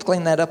 Pastor, you can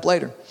clean that up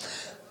later.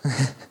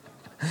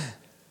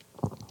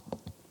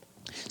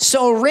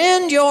 So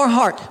rend your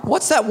heart.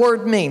 What's that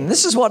word mean?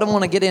 This is what I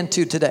want to get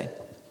into today.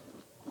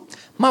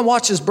 My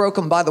watch is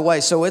broken, by the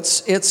way, so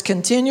it's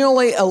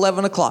continually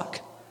 11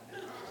 o'clock.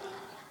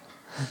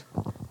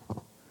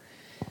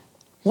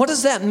 What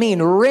does that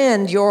mean?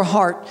 Rend your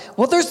heart.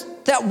 Well, there's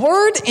that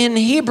word in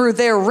Hebrew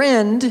there,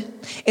 rend.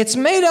 It's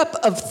made up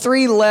of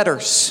 3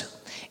 letters.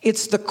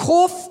 It's the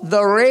Kuf,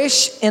 the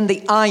Resh, and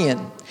the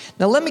Ayin.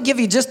 Now, let me give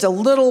you just a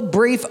little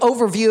brief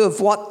overview of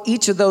what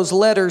each of those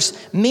letters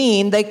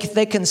mean. They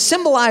can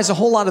symbolize a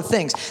whole lot of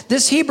things.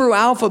 This Hebrew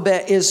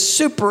alphabet is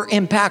super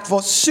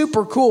impactful,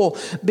 super cool,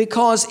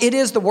 because it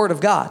is the Word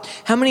of God.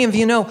 How many of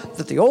you know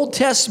that the Old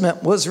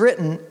Testament was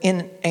written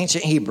in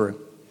ancient Hebrew?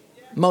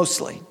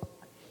 Mostly.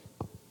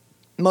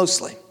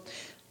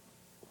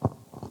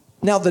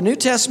 Now, the New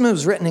Testament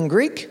was written in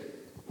Greek.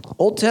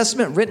 Old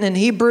Testament written in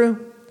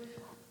Hebrew.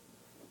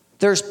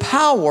 There's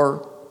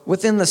power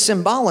within the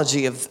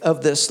symbology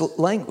of this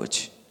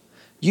language.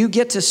 You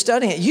get to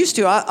study it. Used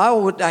to,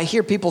 I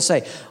hear people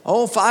say,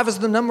 5 is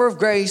the number of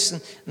grace,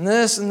 and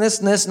this, and this,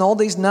 and this, and all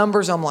these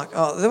numbers. I'm like,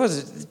 there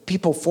was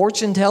people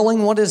fortune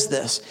telling. What is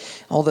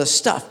this? All this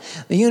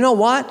stuff. You know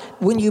what?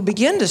 When you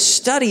begin to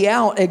study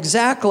out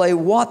exactly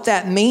what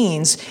that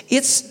means,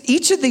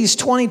 each of these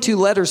 22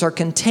 letters are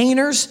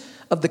containers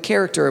of the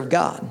character of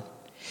God.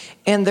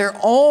 And they're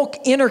all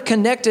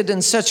interconnected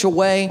in such a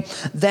way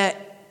that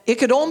it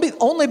could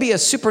only be a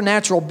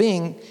supernatural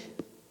being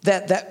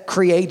that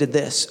created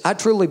this. I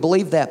truly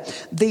believe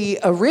that. The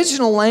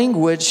original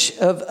language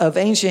of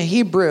ancient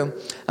Hebrew,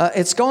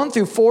 it's gone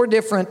through 4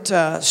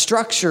 different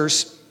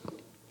structures,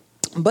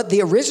 but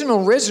the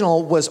original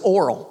was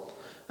oral.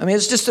 I mean,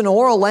 it's just an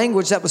oral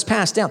language that was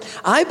passed down.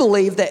 I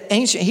believe that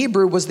ancient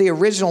Hebrew was the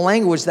original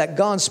language that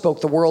God spoke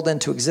the world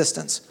into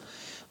existence.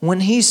 When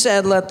he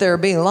said, let there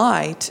be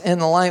light, and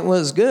the light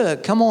was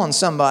good, come on,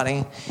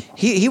 somebody.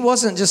 He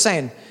wasn't just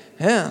saying,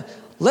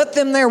 let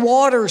them there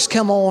waters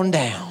come on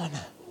down.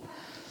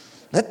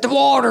 Let the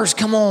waters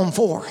come on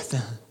forth.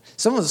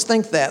 Some of us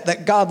think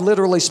that God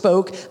literally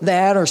spoke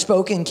that, or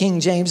spoke in King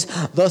James,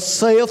 thus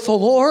saith the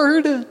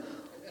Lord,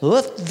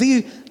 let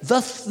the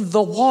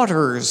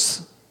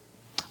waters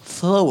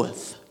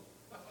floweth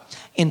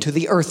into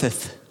the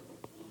eartheth.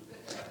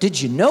 Did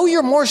you know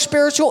you're more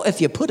spiritual if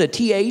you put a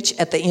TH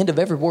at the end of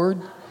every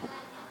word?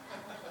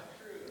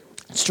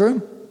 It's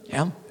true.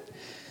 Yeah.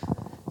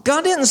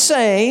 God didn't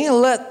say,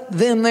 let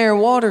them there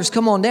waters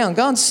come on down.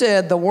 God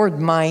said the word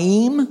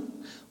Maim,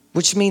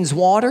 which means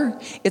water.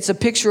 It's a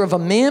picture of a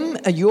mem,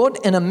 a yod,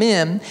 and a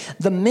mem.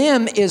 The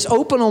mem is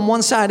open on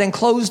one side and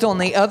closed on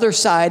the other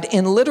side.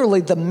 And literally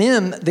the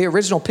mem, the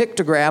original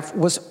pictograph,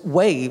 was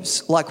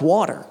waves like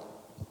water.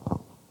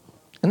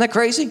 Isn't that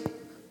crazy?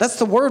 That's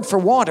the word for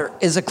water,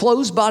 is a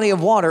closed body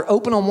of water,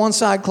 open on one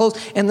side, closed,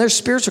 and there's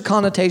spiritual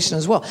connotation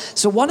as well.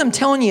 So what I'm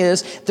telling you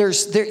is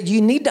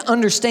you need to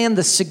understand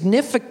the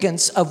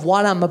significance of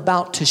what I'm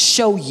about to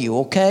show you,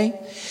 okay?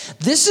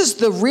 This is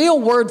the real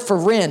word for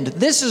rend.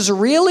 This is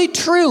really,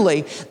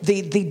 truly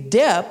the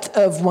depth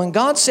of when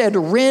God said,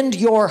 rend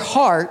your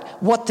heart,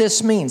 what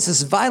this means.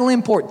 This is vitally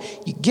important.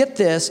 You get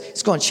this,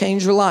 it's going to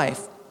change your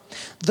life.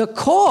 The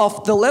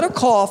Kaf, the letter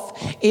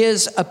Kaf,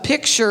 is a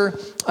picture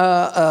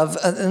of,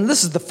 and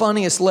this is the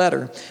funniest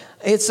letter.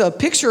 It's a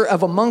picture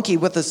of a monkey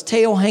with its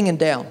tail hanging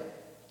down.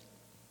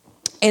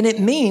 And it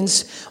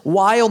means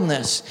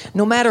wildness.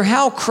 No matter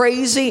how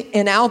crazy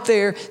and out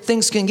there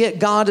things can get,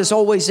 God is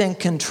always in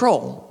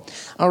control.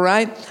 All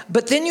right.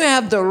 But then you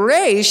have the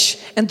Resh,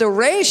 and the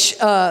Resh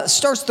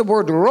starts the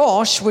word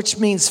Rosh, which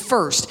means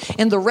first.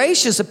 And the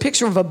Resh is a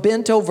picture of a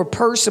bent over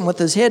person with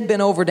his head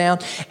bent over down.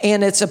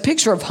 And it's a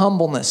picture of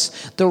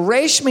humbleness. The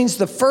Resh means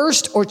the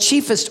first or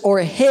chiefest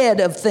or head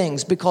of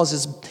things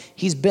because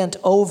he's bent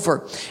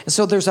over. And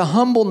so there's a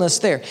humbleness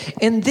there.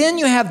 And then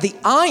you have the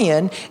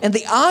Ayin, and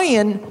the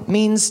Ayin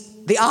means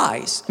the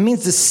eyes. It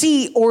means to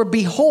see or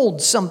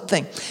behold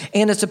something.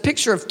 And it's a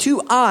picture of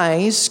 2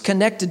 eyes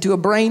connected to a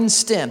brain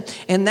stem.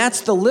 And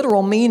that's the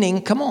literal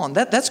meaning. Come on,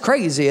 that's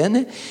crazy, isn't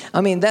it? I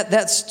mean,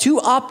 that's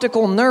 2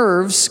 optical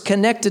nerves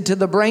connected to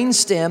the brain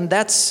stem.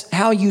 That's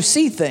how you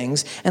see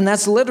things. And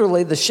that's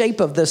literally the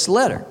shape of this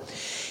letter.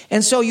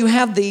 And so you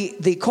have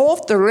the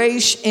Kaf, the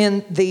Resh,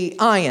 and the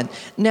Ayin.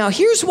 Now,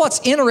 here's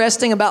what's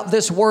interesting about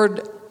this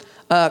word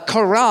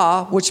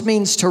kara, which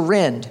means to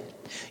rend.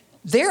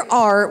 There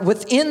are,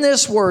 within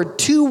this word,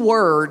 2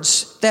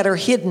 words that are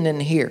hidden in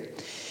here.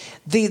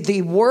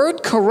 The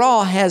word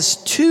kara has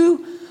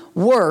 2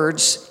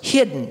 words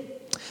hidden.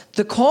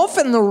 The Kaf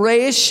and the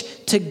Resh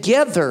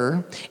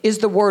together is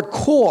the word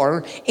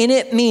kor, and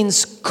it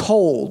means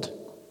cold.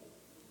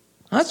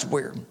 That's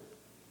weird.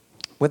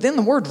 Within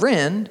the word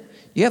rend,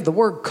 you have the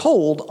word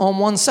cold on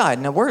one side.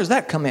 Now, where does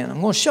that come in?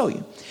 I'm going to show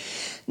you.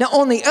 Now,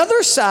 on the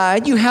other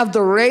side, you have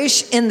the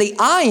Resh and the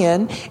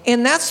Ayin,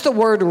 and that's the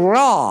word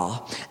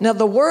Ra. Now,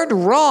 the word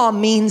Ra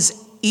means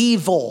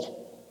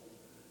evil.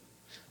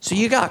 So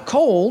you got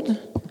cold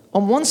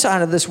on one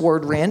side of this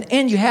word rend,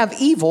 and you have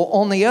evil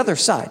on the other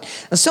side.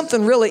 Now,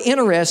 something really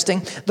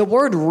interesting, the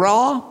word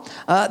Ra,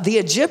 the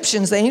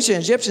ancient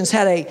Egyptians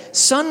had a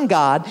sun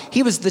god.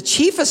 He was the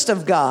chiefest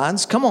of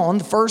gods. Come on,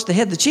 the first, the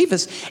head, the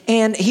chiefest.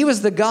 And he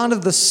was the god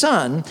of the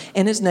sun,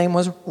 and his name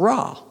was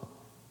Ra.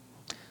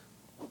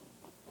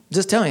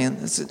 Just telling you,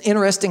 it's an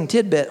interesting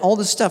tidbit. All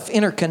this stuff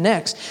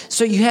interconnects.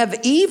 So you have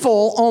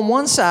evil on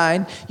one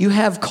side, you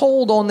have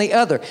cold on the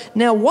other.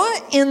 Now,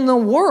 what in the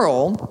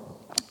world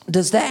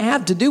does that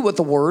have to do with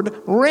the word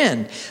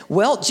rend?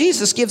 Well,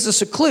 Jesus gives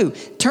us a clue.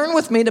 Turn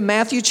with me to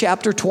Matthew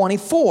chapter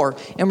 24,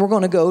 and we're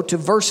going to go to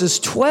verses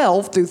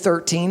 12 through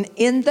 13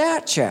 in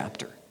that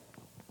chapter.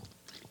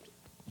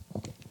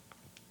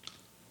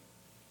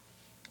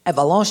 Have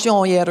I lost you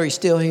all yet, or are you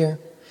still here?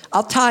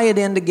 I'll tie it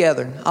in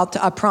together.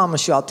 I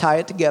promise you I'll tie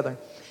it together.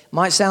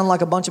 Might sound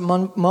like a bunch of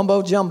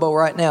mumbo jumbo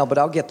right now, but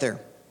I'll get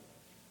there.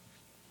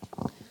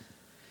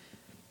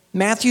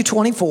 Matthew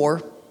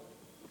 24,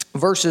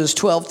 verses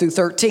 12 through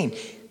 13.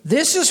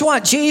 This is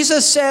what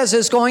Jesus says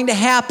is going to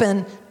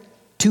happen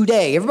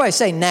today. Everybody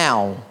say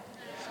now.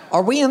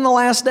 Are we in the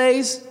last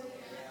days?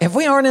 If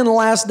we aren't in the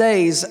last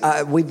days,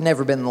 we've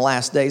never been in the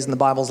last days, and the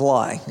Bible's a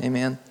lie.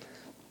 Amen.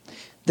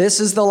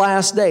 This is the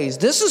last days.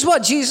 This is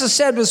what Jesus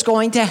said was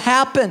going to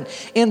happen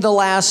in the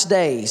last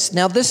days.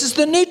 Now, this is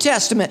the New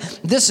Testament.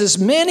 This is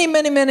many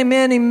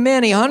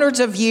hundreds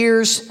of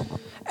years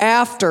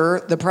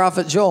after the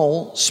prophet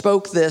Joel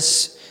spoke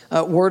this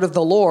word of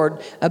the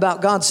Lord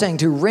about God saying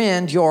to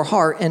rend your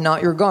heart and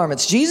not your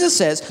garments. Jesus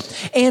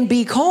says, and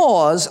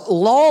because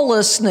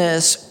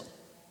lawlessness,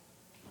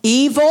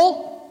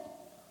 evil,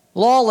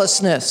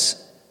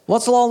 lawlessness.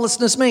 What's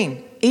lawlessness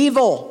mean?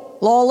 Evil,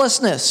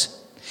 lawlessness.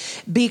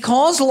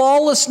 Because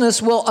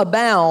lawlessness will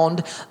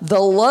abound, the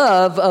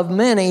love of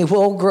many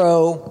will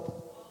grow.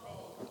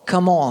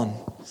 Come on.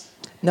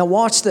 Now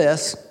watch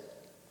this.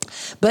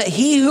 But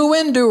he who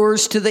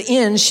endures to the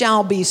end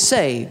shall be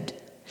saved.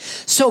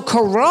 So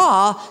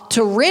kara,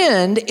 to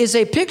rend, is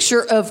a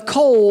picture of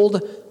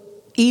cold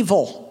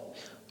evil.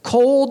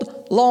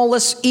 Cold,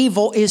 lawless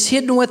evil is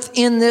hidden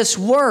within this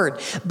word.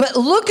 But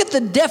look at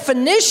the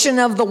definition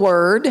of the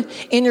word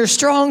in your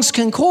Strong's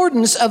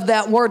Concordance of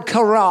that word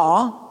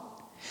kara,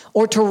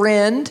 or to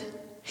rend,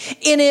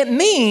 and it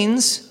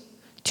means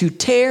to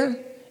tear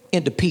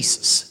into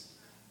pieces.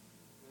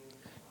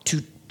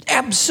 To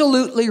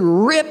absolutely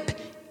rip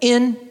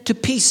into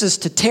pieces,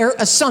 to tear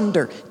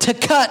asunder, to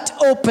cut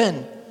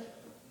open.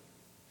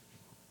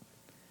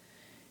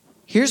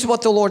 Here's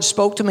what the Lord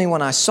spoke to me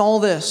when I saw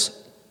this.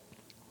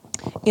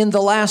 In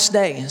the last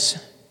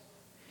days,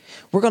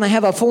 we're going to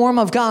have a form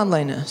of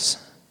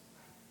godliness.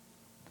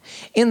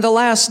 In the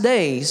last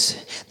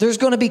days, there's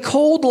going to be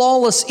cold,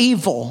 lawless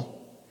evil.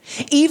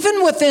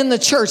 Even within the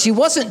church. He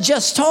wasn't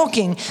just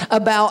talking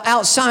about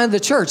outside the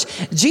church.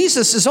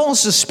 Jesus is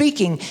also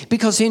speaking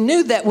because he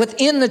knew that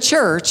within the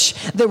church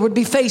there would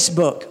be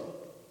Facebook.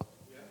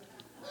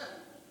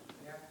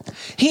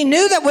 He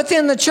knew that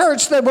within the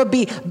church there would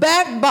be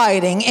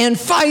backbiting and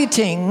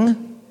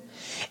fighting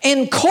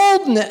and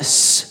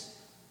coldness.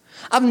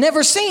 I've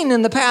never seen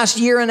in the past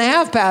year and a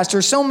half,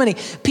 Pastor, so many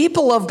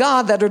people of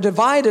God that are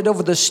divided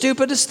over the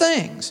stupidest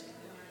things.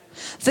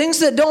 Things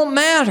that don't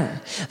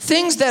matter.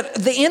 Things that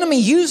the enemy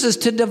uses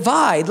to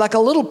divide, like a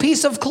little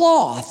piece of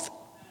cloth.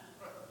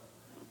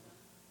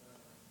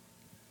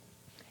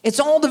 It's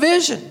all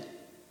division.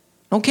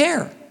 Don't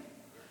care.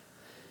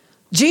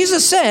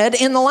 Jesus said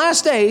in the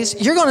last days,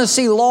 you're going to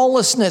see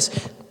lawlessness.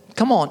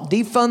 Come on,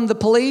 defund the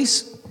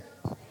police.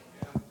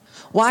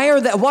 Why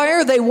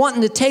are they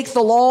wanting to take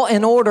the law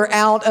and order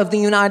out of the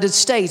United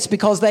States?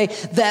 Because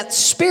that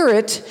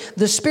spirit,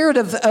 the spirit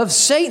of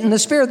Satan, the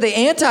spirit of the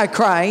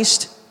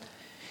Antichrist,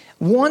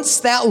 wants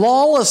that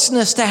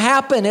lawlessness to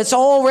happen. It's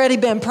already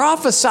been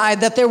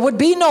prophesied that there would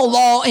be no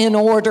law and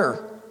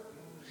order.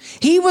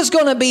 He was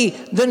going to be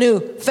the new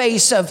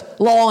face of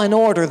law and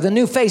order, the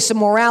new face of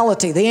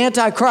morality, the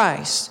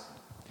Antichrist.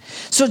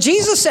 So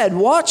Jesus said,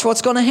 watch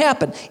what's going to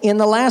happen in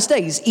the last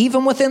days.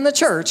 Even within the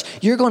church,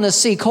 you're going to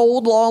see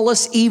cold,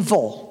 lawless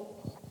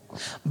evil.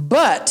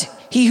 But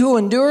he who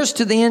endures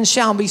to the end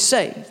shall be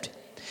saved.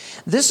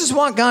 This is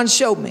what God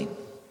showed me.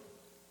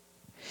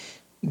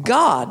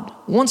 God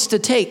wants to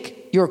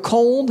take your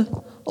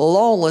cold,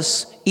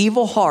 lawless,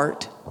 evil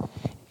heart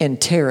and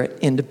tear it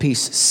into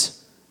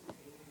pieces.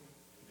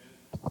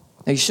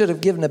 Now, you should have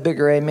given a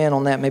bigger amen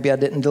on that. Maybe I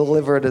didn't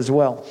deliver it as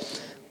well.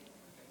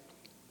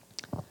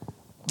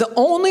 The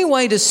only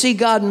way to see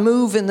God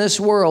move in this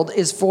world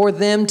is for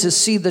them to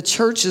see the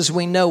church as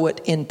we know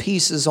it in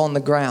pieces on the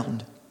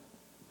ground.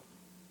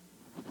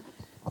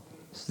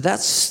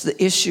 That's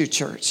the issue,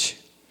 church.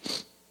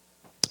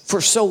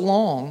 For so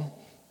long,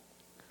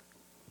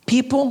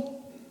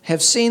 people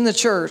have seen the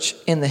church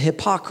in the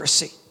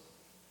hypocrisy.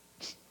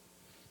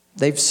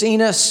 They've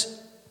seen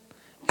us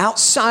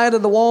outside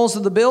of the walls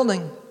of the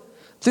building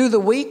through the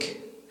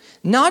week,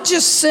 not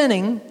just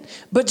sinning,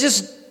 but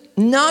just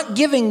not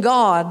giving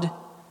God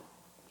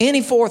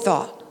any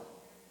forethought.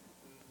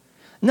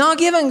 Not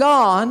giving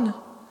God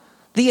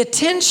the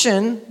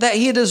attention that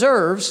he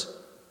deserves.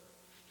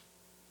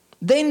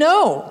 They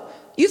know.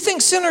 You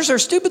think sinners are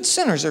stupid?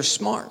 Sinners are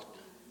smart.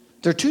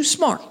 They're too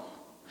smart.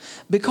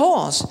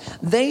 Because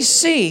they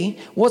see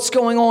what's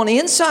going on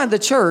inside the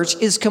church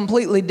is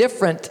completely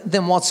different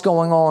than what's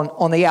going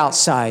on the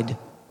outside.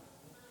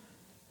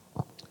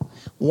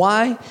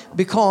 Why?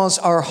 Because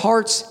our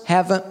hearts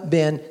haven't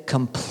been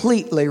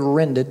completely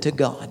rendered to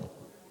God.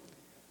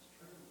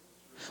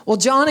 Well,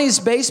 Johnny's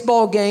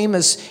baseball game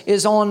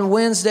is on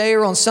Wednesday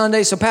or on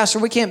Sunday, so Pastor,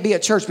 we can't be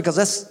at church because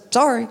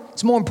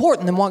it's more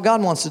important than what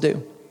God wants to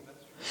do.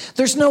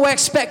 There's no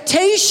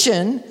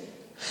expectation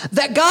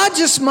that God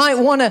just might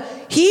want to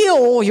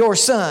heal your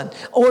son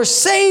or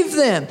save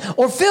them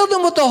or fill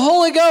them with the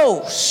Holy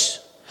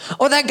Ghost.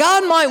 Or that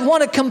God might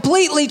want to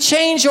completely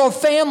change your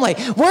family.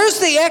 Where's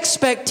the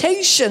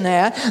expectation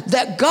at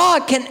that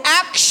God can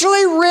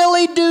actually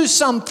really do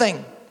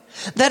something?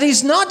 That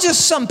He's not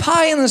just some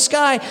pie in the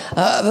sky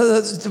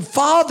the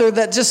Father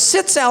that just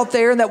sits out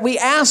there and that we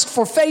ask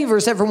for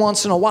favors every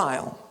once in a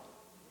while.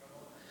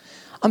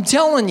 I'm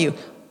telling you,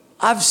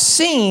 I've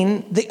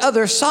seen the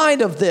other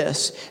side of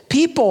this.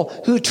 People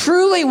who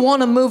truly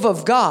want a move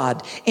of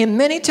God, and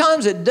many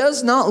times it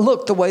does not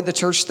look the way the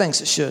church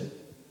thinks it should.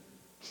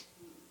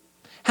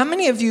 How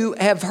many of you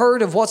have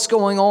heard of what's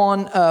going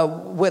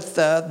on with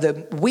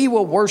the We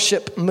Will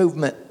Worship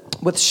movement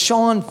with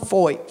Sean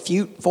Feucht?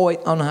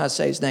 I don't know how to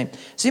say his name.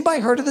 Has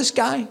anybody heard of this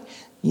guy?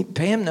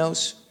 Pam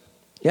knows.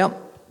 Yep.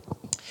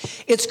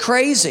 It's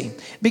crazy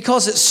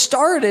because it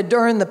started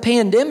during the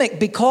pandemic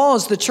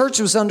because the church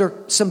was under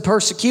some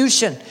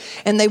persecution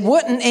and they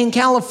wouldn't in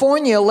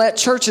California let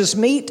churches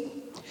meet.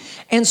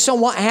 And so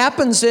what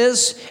happens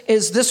is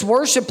this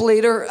worship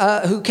leader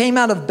who came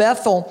out of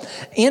Bethel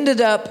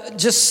ended up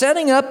just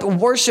setting up a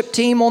worship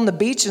team on the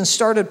beach and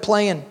started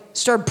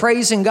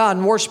praising God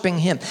and worshiping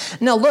Him.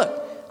 Now look,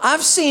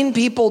 I've seen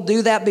people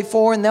do that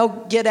before, and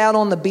they'll get out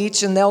on the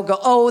beach and they'll go,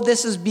 oh,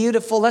 this is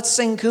beautiful. Let's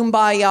sing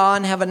Kumbaya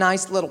and have a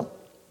nice little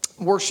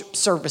worship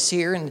service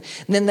here. And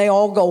then they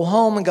all go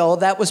home and go,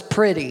 that was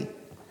pretty.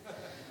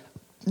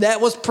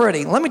 That was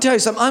pretty. Let me tell you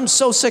something. I'm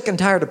so sick and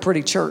tired of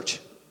pretty church.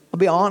 I'll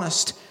be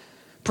honest.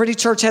 Pretty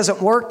church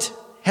hasn't worked.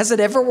 Has it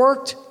ever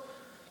worked?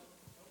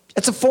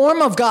 It's a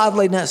form of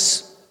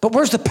godliness. But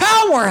where's the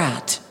power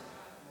at?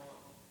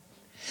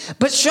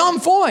 But Sean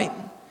Feucht,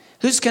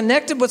 who's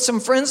connected with some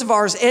friends of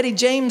ours, Eddie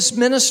James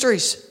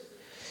Ministries,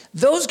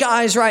 those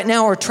guys right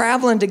now are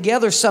traveling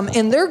together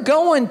and they're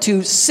going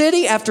to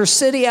city after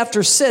city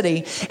after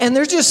city, and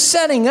they're just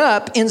setting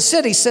up in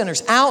city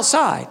centers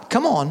outside.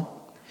 Come on.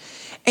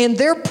 And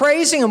they're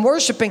praising and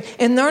worshiping,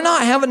 and they're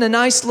not having a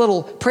nice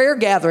little prayer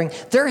gathering.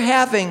 They're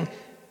having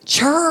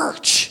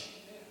church.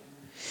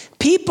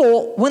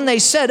 People, when they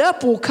set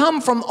up, will come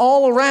from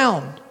all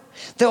around.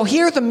 They'll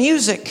hear the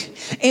music.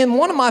 And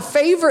one of my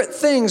favorite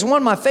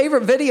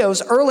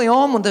videos early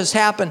on when this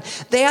happened,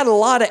 they had a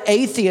lot of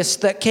atheists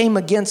that came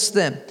against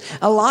them.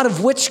 A lot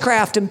of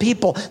witchcraft and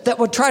people that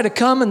would try to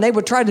come and they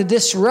would try to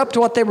disrupt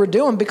what they were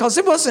doing because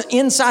it wasn't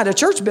inside a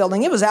church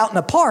building. It was out in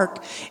a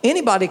park.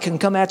 Anybody can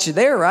come at you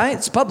there, right?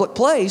 It's a public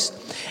place.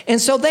 And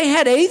so they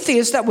had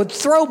atheists that would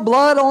throw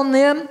blood on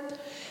them.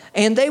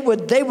 And they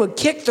would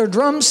kick their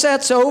drum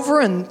sets over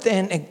and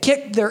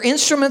kick their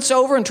instruments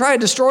over and try to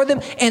destroy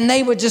them. And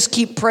they would just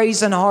keep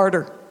praising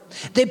harder.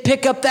 They'd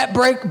pick up that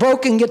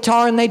broken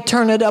guitar and they'd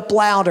turn it up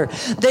louder.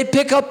 They'd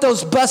pick up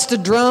those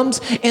busted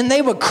drums and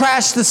they would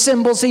crash the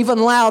cymbals even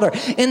louder.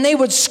 And they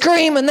would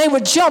scream and they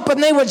would jump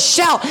and they would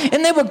shout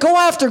and they would go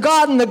after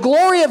God, and the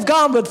glory of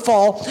God would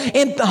fall.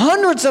 And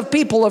hundreds of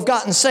people have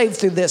gotten saved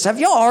through this. Have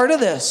y'all heard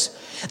of this?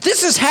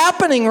 This is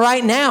happening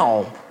right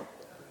now.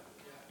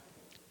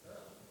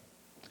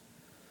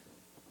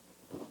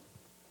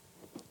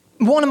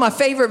 One of my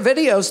favorite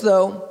videos,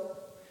 though,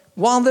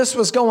 while this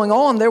was going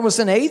on, there was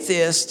an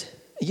atheist,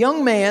 a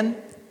young man,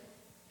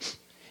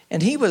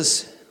 and he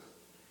was,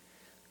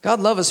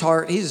 God love his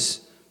heart,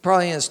 he's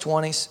probably in his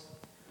 20s.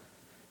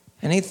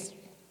 And he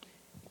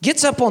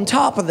gets up on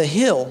top of the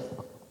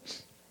hill,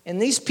 and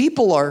these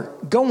people are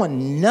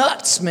going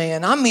nuts,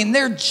 man. I mean,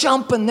 they're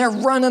jumping, they're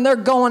running, they're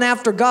going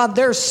after God,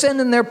 they're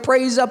sending their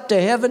praise up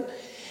to heaven.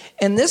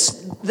 And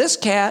this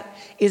cat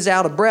is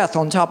out of breath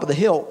on top of the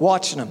hill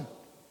watching them.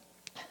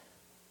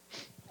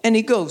 And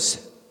he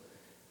goes,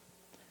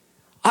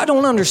 I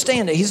don't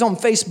understand it. He's on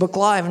Facebook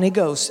Live and he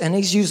goes, and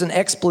he's using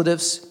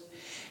expletives.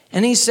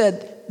 And he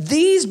said,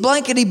 these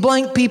blankety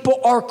blank people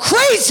are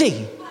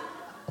crazy.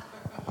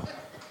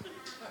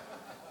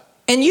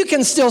 And you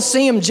can still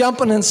see him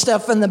jumping and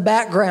stuff in the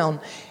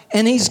background.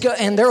 And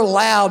and they're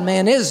loud,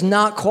 man. It is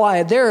not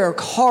quiet. They're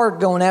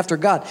hard going after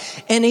God.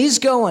 And he's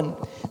going,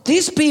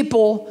 these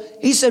people,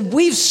 he said,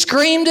 we've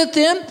screamed at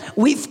them.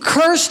 We've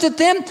cursed at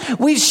them.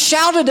 We've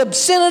shouted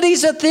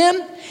obscenities at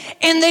them.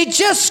 And they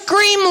just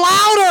scream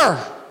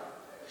louder.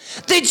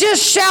 They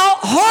just shout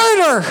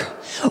harder.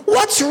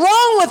 What's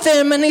wrong with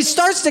him? And he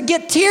starts to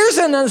get tears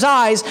in his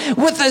eyes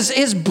with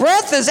his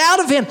breath is out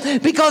of him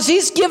because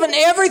he's given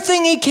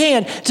everything he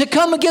can to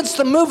come against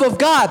the move of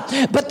God.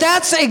 But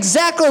that's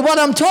exactly what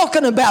I'm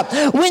talking about.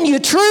 When you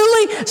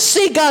truly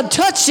see God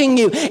touching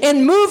you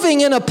and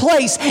moving in a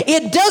place,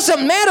 it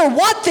doesn't matter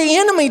what the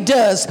enemy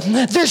does.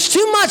 There's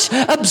too much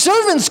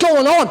observance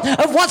going on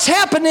of what's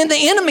happened in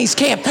the enemy's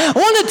camp. I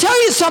want to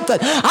tell you something.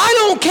 I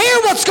don't care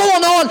what's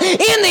going on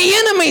in the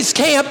enemy's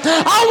camp.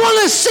 I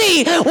want to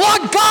see what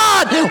what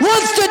God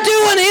wants to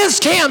do in His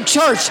camp,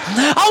 church.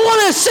 I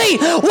want to see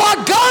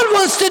what God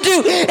wants to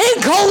do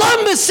in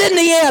Columbus,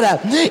 Indiana,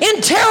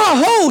 in Terre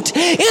Haute,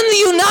 in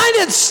the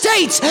United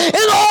States,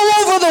 and all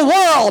over the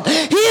world.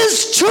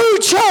 His true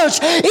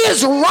church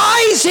is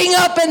rising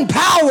up in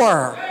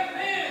power.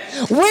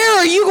 Where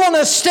are you going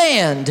to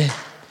stand?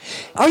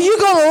 Are you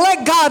going to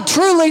let God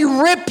truly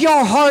rip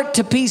your heart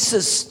to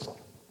pieces?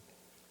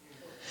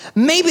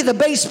 Maybe the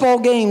baseball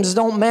games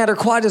don't matter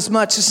quite as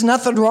much. There's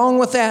nothing wrong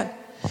with that.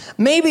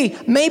 Maybe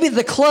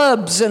the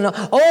clubs and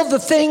all the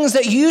things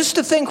that you used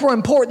to think were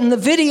important, the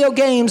video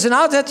games, and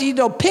I'll have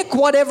to, pick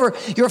whatever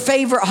your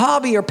favorite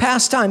hobby or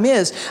pastime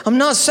is. I'm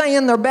not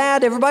saying they're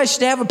bad. Everybody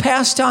should have a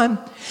pastime,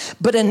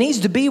 but it needs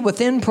to be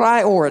within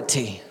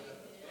priority.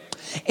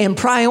 And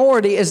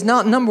priority is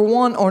not number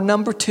 1 or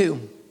number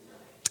 2.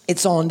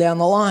 It's on down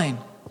the line.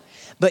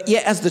 But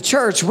yet, as the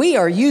church, we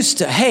are used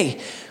to, hey,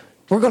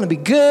 we're going to be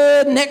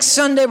good. Next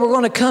Sunday, we're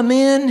going to come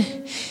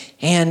in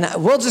and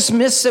we'll just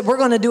miss it. We're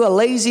going to do a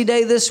lazy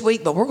day this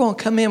week, but we're going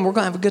to come in. We're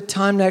going to have a good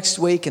time next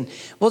week, and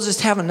we'll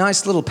just have a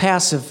nice little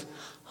passive.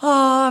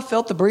 I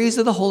felt the breeze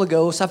of the Holy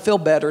Ghost. I feel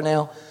better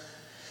now.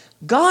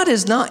 God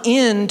is not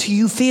into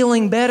you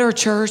feeling better,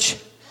 church.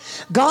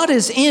 God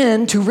is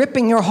into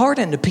ripping your heart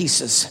into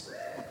pieces.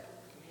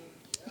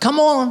 Come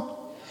on.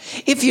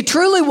 If you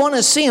truly want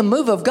to see a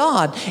move of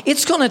God,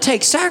 it's going to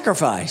take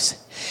sacrifice.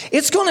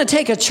 It's going to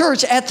take a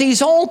church at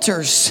these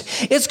altars.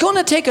 It's going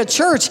to take a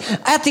church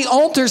at the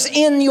altars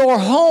in your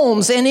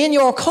homes and in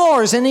your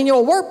cars and in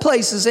your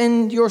workplaces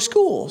and your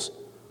schools.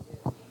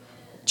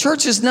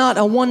 Church is not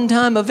a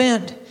one-time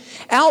event.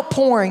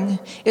 Outpouring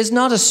is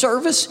not a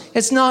service.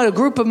 It's not a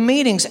group of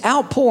meetings.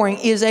 Outpouring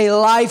is a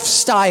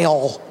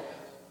lifestyle.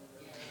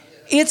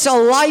 It's a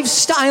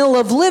lifestyle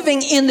of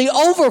living in the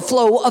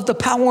overflow of the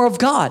power of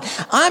God.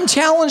 I'm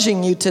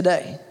challenging you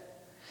today.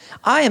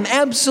 I am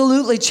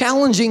absolutely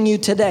challenging you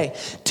today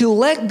to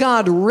let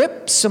God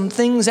rip some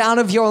things out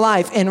of your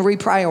life and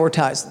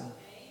reprioritize them.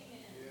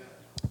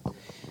 You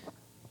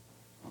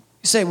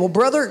say, well,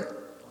 brother,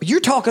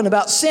 you're talking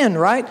about sin,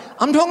 right?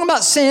 I'm talking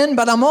about sin,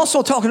 but I'm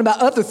also talking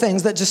about other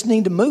things that just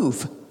need to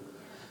move.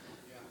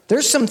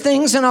 There's some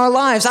things in our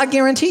lives, I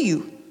guarantee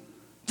you.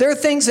 There are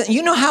things that,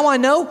 you know how I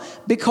know?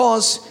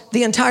 Because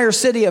the entire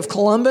city of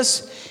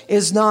Columbus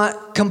is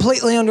not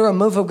completely under a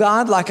move of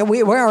God. Like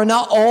we are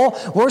not all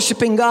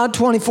worshiping God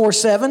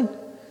 24/7.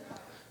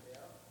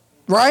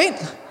 Right?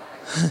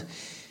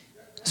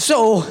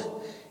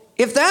 So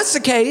if that's the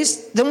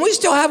case, then we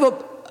still have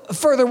a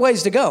further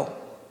ways to go.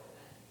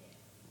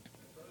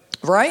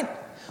 Right?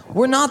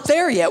 We're not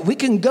there yet. We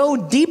can go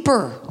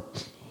deeper.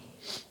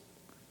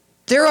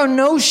 There are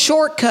no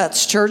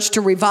shortcuts, church,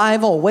 to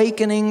revival,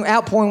 awakening,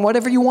 outpouring,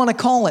 whatever you want to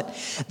call it.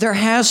 There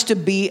has to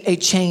be a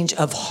change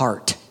of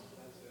heart.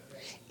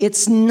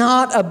 It's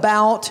not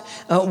about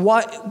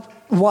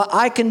what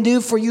I can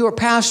do for you or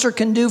pastor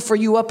can do for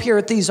you up here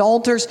at these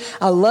altars.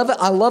 I love it.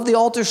 I love the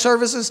altar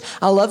services.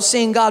 I love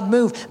seeing God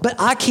move, but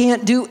I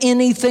can't do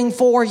anything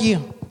for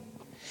you.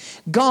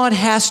 God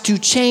has to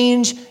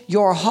change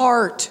your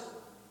heart.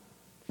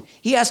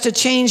 He has to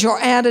change your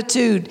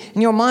attitude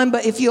and your mind.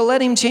 But if you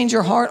let Him change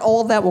your heart,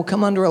 all of that will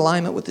come under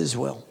alignment with His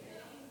will.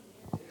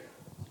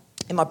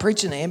 Am I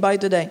preaching to anybody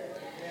today?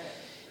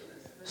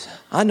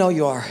 I know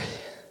you are.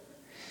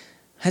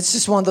 It's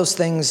just one of those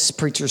things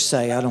preachers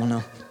say. I don't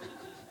know.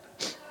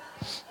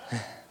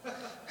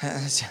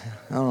 I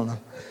don't know.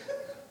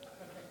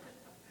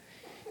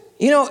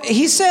 You know,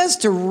 He says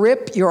to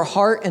rip your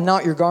heart and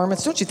not your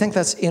garments. Don't you think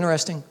that's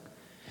interesting?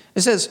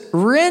 It says,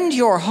 rend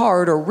your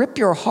heart or rip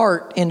your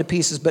heart into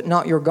pieces, but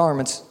not your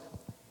garments.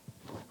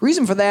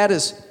 Reason for that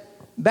is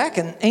back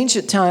in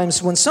ancient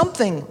times, when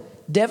something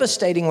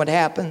devastating would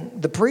happen,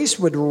 the priest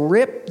would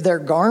rip their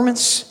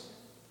garments.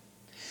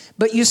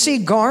 But you see,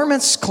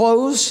 garments,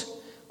 clothes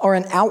are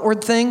an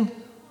outward thing.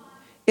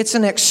 It's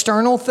an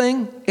external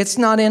thing. It's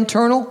not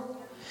internal.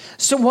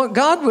 So what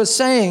God was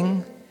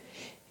saying,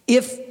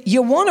 if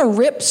you want to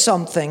rip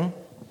something,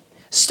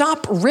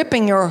 stop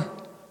ripping your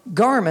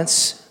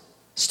garments.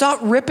 Stop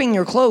ripping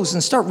your clothes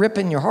and start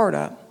ripping your heart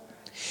out.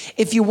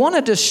 If you want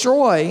to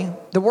destroy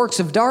the works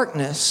of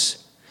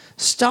darkness,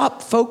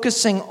 stop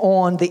focusing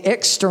on the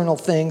external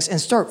things and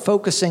start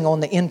focusing on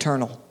the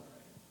internal.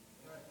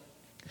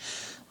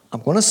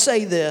 I'm going to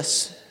say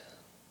this,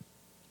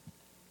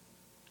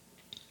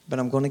 but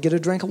I'm going to get a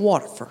drink of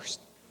water first.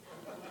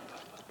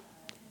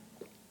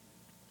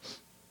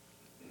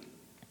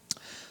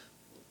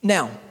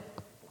 Now,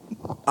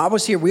 I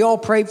was here. We all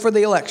prayed for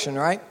the election,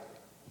 right?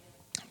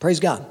 Praise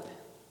God.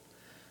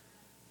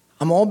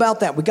 I'm all about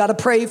that. We got to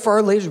pray for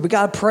our leaders. We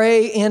got to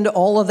pray into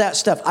all of that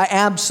stuff. I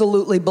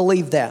absolutely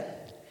believe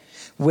that.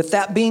 With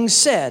that being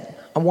said,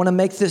 I want to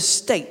make this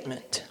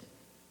statement.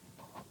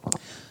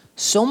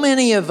 So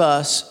many of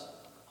us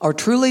are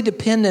truly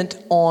dependent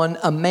on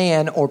a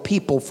man or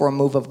people for a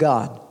move of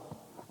God.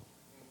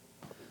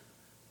 I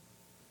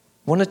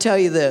want to tell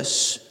you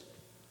this.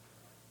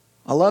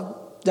 I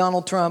love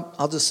Donald Trump.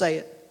 I'll just say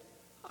it.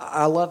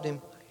 I loved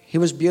him. He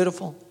was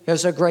beautiful. He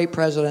was a great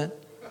president.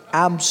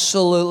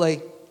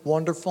 Absolutely.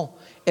 Wonderful.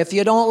 If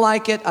you don't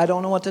like it, I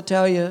don't know what to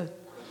tell you.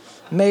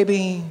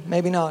 Maybe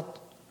not.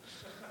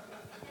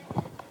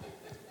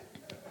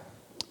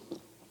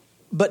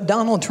 But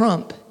Donald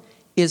Trump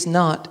is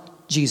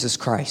not Jesus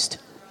Christ.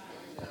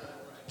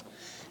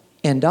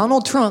 And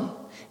Donald Trump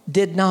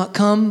did not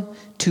come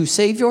to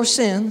save your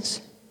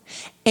sins.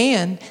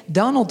 And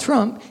Donald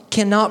Trump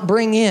cannot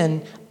bring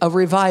in a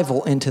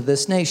revival into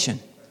this nation.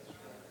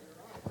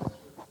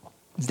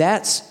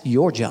 That's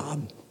your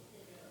job.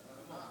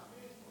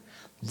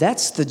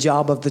 That's the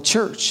job of the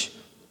church.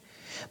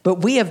 But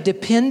we have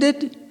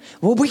depended.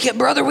 Well, we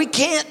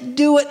can't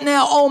do it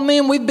now. Oh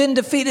man, we've been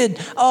defeated.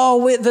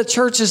 The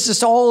church is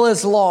just all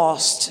is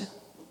lost.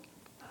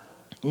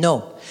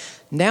 No,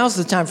 now's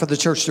the time for the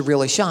church to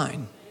really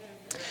shine.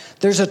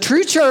 There's a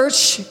true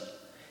church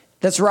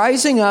that's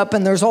rising up,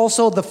 and there's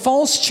also the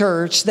false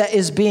church that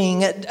is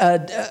being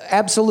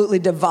absolutely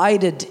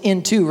divided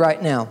in two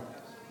right now.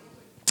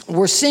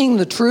 We're seeing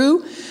the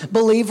true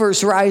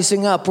believers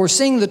rising up. We're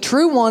seeing the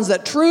true ones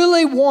that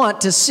truly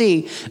want to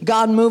see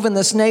God move in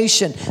this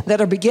nation,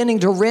 that are beginning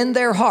to rend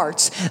their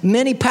hearts.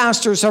 Many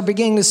pastors are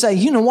beginning to say,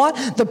 you know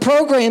what? The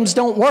programs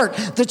don't work.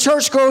 The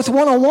Church Growth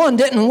 101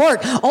 didn't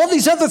work. All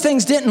these other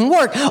things didn't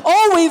work.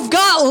 All we've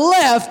got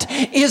left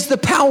is the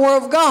power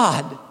of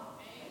God.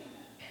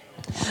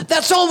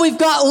 That's all we've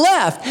got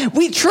left.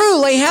 We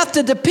truly have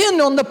to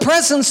depend on the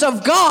presence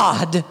of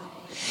God.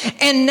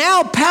 And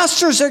now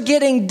pastors are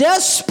getting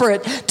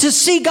desperate to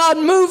see God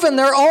move in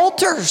their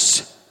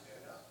altars.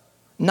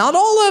 Not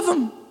all of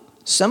them.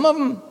 Some of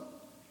them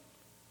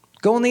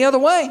going the other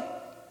way.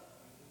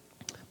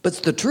 But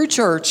the true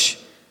church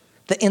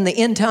that in the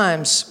end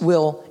times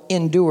will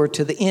endure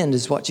to the end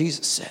is what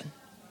Jesus said.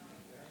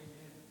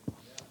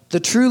 The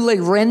truly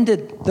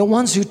rended, the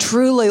ones who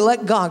truly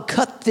let God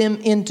cut them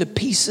into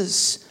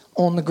pieces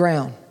on the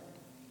ground.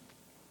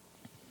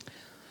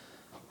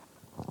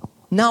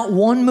 Not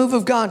one move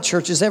of God,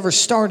 church, has ever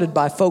started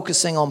by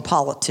focusing on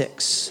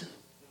politics.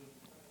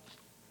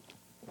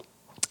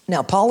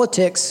 Now,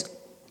 politics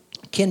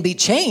can be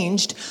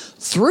changed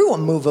through a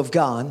move of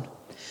God,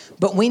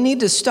 but we need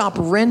to stop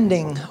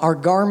rending our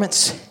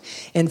garments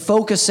and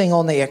focusing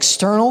on the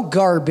external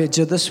garbage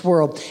of this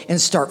world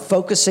and start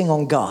focusing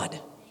on God.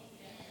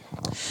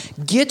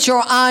 Get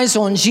your eyes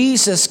on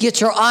Jesus. Get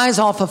your eyes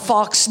off of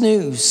Fox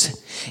News.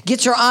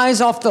 Get your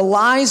eyes off the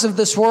lies of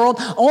this world.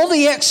 All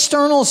the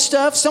external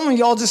stuff. Some of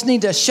y'all just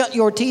need to shut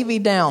your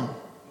TV down.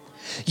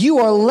 You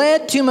are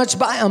led too much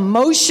by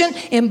emotion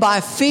and by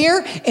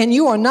fear, and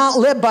you are not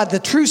led by the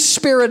true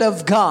Spirit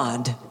of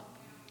God.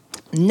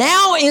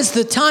 Now is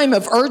the time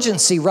of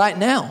urgency right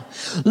now.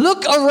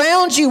 Look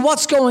around you,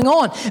 what's going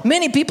on.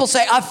 Many people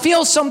say, I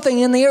feel something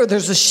in the air.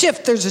 There's a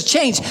shift, there's a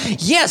change.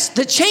 Yes,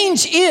 the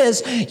change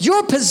is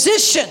your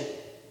position.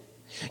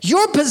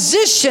 Your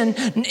position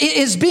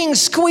is being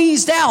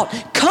squeezed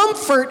out.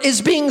 Comfort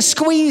is being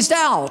squeezed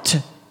out.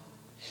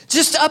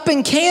 Just up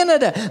in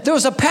Canada, there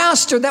was a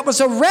pastor that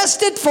was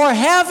arrested for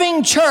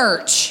having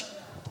church.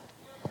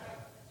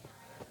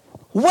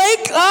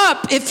 Wake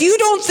up. If you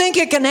don't think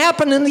it can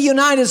happen in the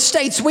United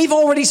States, we've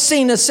already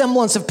seen a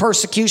semblance of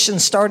persecution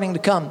starting to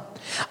come.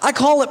 I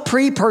call it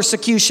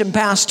pre-persecution,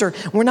 Pastor.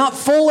 We're not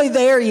fully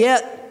there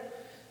yet.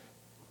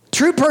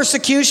 True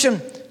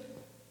persecution,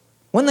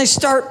 when they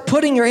start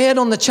putting your head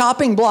on the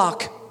chopping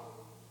block,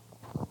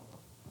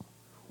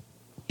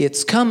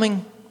 it's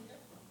coming.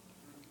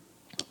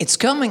 It's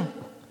coming.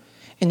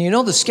 And you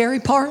know the scary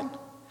part?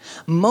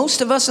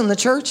 Most of us in the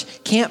church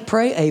can't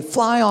pray a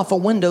fly off a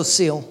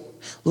windowsill,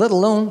 let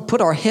alone put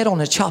our head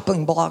on a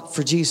chopping block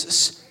for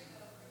Jesus.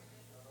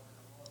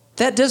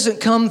 That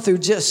doesn't come through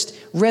just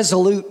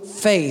resolute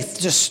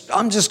faith.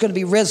 I'm just going to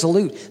be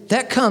resolute.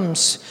 That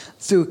comes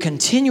through a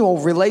continual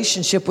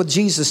relationship with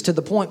Jesus to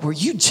the point where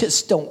you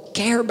just don't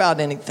care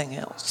about anything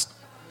else.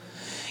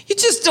 You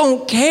just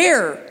don't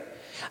care.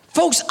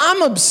 Folks,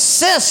 I'm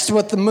obsessed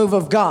with the move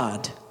of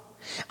God.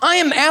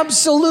 I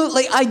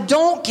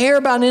don't care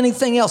about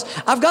anything else.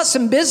 I've got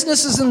some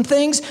businesses and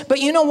things, but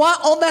you know what?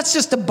 Oh, that's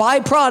just a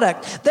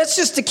byproduct. That's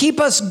just to keep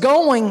us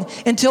going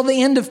until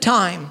the end of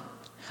time.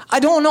 I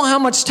don't know how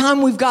much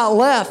time we've got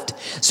left.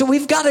 So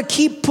we've got to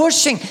keep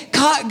pushing,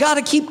 got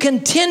to keep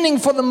contending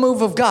for the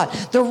move of God.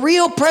 The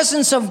real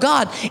presence of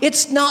God,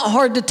 it's not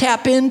hard to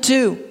tap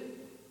into.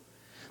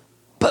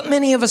 But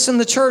many of us in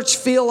the church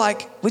feel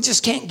like we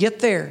just can't get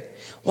there.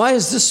 Why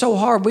is this so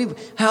hard?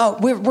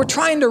 We're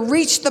trying to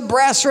reach the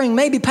brass ring.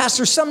 Maybe,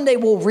 Pastor, someday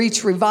we'll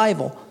reach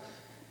revival.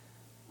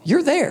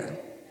 You're there.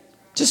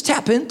 Just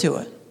tap into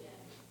it.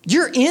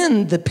 You're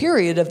in the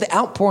period of the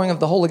outpouring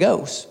of the Holy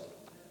Ghost.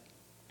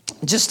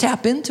 Just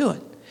tap into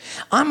it.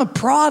 I'm a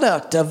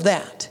product of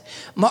that.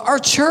 Our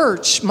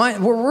church, where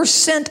we're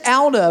sent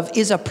out of,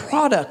 is a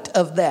product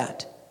of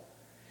that.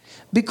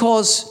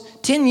 Because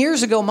 10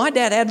 years ago, my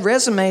dad had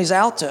resumes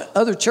out to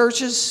other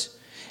churches.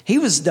 He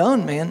was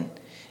done, man.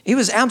 He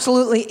was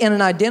absolutely in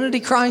an identity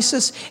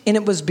crisis, and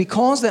it was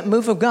because that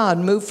move of God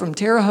moved from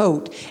Terre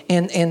Haute,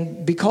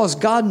 and because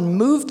God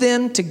moved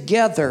them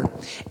together,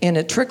 and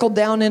it trickled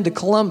down into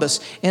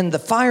Columbus, and the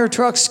fire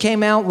trucks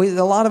came out.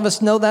 A lot of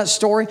us know that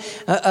story,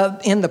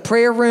 in the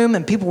prayer room,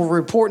 and people were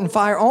reporting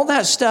fire, all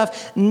that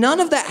stuff. None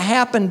of that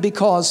happened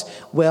because,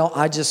 well,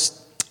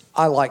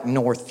 I like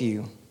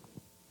Northview.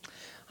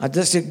 I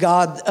just said,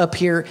 God up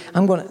here,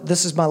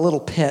 this is my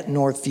little pet,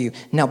 Northview.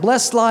 Now,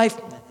 Blessed Life,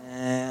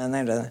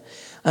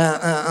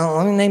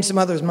 let me name some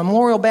others.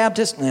 Memorial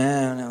Baptist,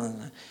 no.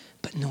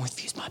 But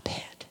Northview's my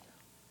pet.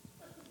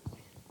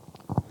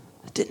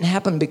 It didn't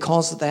happen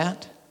because of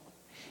that.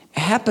 It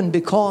happened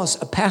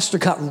because a pastor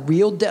got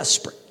real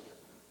desperate.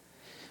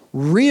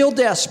 Real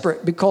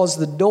desperate because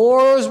the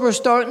doors were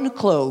starting to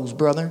close,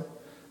 brother.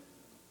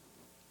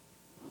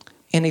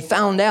 And he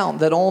found out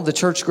that all the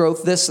church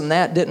growth, this and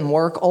that, didn't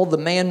work. All the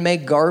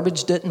man-made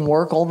garbage didn't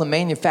work. All the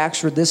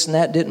manufactured this and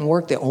that didn't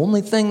work. The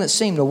only thing that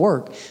seemed to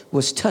work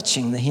was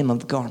touching the hem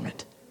of the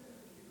garment.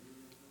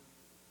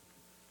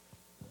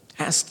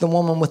 Ask the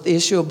woman with the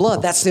issue of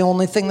blood. That's the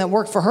only thing that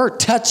worked for her.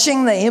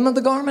 Touching the hem of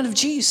the garment of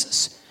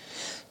Jesus.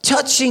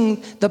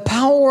 Touching the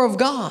power of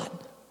God.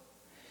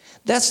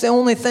 That's the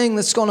only thing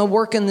that's going to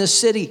work in this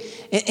city.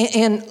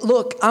 And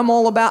look, I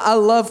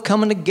love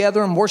coming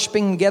together and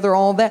worshiping together,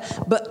 all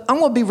that. But I'm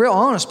going to be real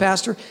honest,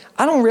 Pastor.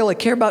 I don't really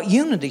care about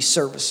unity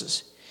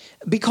services.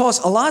 Because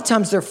a lot of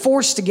times they're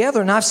forced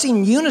together. And I've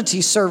seen unity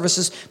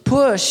services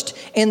pushed,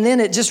 and then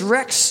it just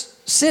wrecks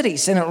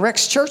cities and it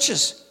wrecks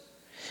churches.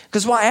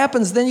 Because what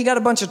happens, then you got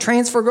a bunch of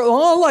transfer girls.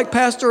 Oh, I like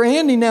Pastor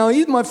Andy now.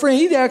 He's my friend.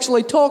 He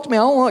actually talked to me.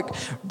 I don't like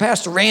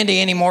Pastor Randy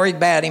anymore. He's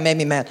bad. He made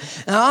me mad.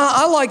 And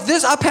I like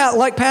this. I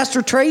like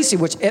Pastor Tracy,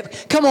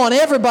 come on,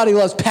 everybody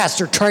loves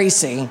Pastor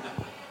Tracy.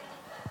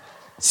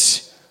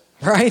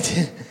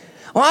 Right?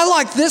 Well, I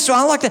like this one.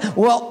 I like that.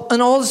 Well, and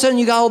all of a sudden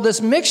you got all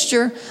this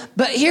mixture.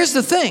 But here's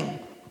the thing.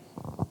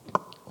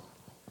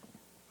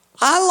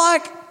 I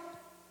like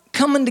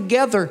coming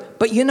together,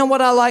 but you know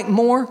what I like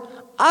more?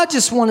 I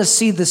just want to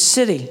see the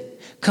city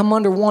come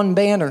under one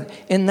banner,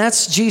 and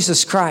that's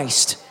Jesus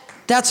Christ.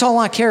 That's all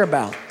I care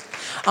about.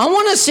 I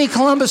want to see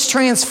Columbus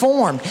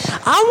transformed.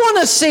 I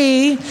want to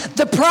see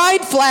the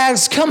pride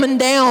flags coming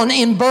down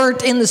and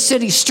burnt in the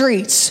city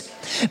streets,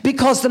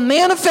 because the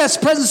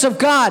manifest presence of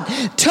God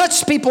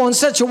touched people in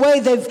such a way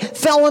they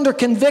fell under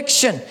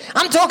conviction.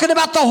 I'm talking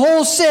about the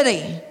whole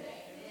city.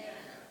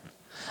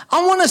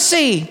 I want to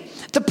see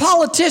the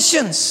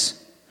politicians.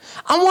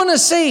 I want to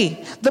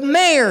see the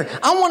mayor.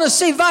 I want to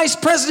see Vice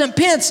President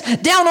Pence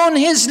down on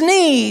his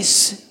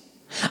knees.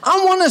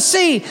 I want to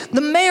see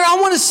the mayor. I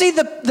want to see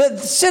the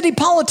city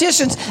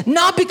politicians,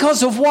 not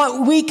because of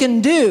what we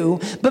can do,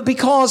 but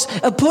because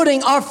of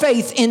putting our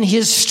faith in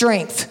his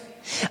strength,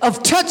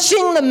 of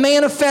touching the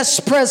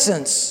manifest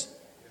presence.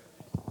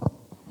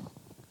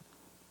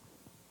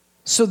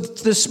 So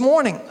this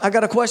morning, I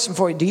got a question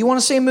for you. Do you want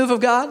to see a move of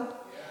God? You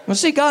want to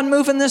see God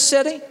move in this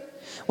city?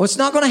 Well, it's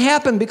not going to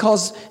happen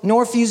because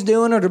Northview's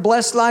doing it, or the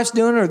Blessed Life's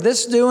doing it, or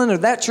this doing it, or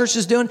that church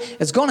is doing it.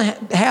 It's going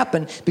to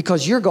happen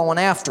because you're going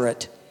after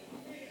it.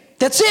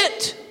 That's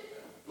it.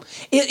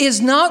 It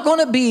is not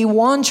going to be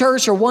one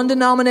church or one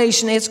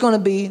denomination. It's going to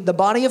be the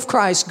body of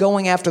Christ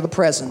going after the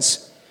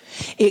presence.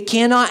 It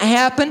cannot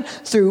happen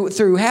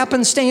through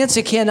happenstance.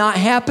 It cannot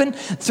happen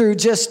through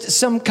just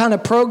some kind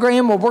of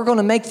program where we're going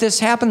to make this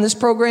happen, this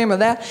program or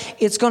that.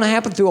 It's going to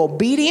happen through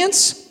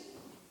obedience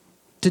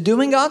to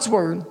doing God's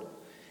word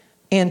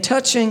and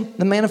touching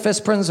the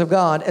manifest presence of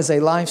God as a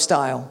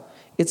lifestyle.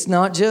 It's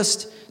not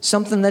just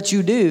something that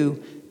you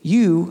do.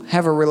 You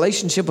have a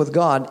relationship with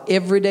God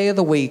every day of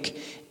the week,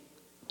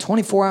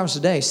 24 hours a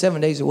day, 7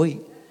 days a week.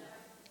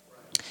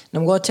 And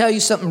I'm going to tell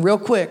you something real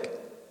quick.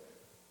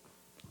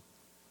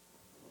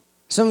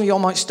 Some of y'all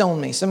might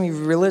stone me, some of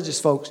you religious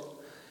folks.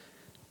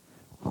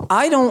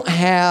 I don't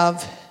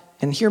have,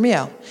 and hear me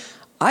out,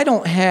 I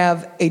don't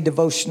have a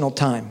devotional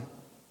time.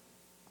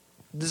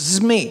 This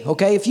is me,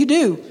 okay? If you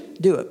do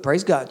it.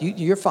 Praise God.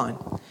 You're fine.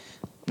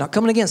 Not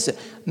coming against it.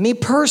 Me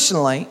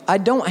personally, I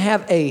don't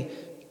have a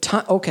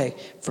time. Okay,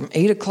 from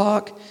 8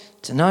 o'clock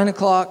to 9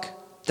 o'clock,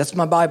 that's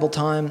my Bible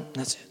time.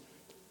 That's it.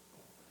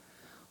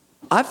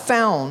 I've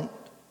found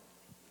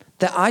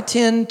that I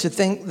tend to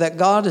think that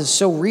God is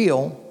so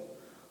real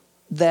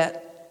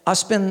that I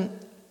spend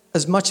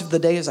as much of the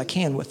day as I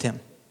can with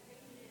him.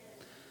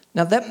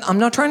 Now, I'm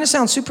not trying to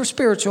sound super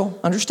spiritual.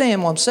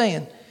 Understand what I'm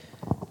saying.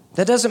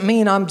 That doesn't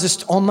mean I'm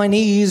just on my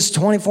knees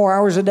 24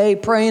 hours a day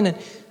praying. And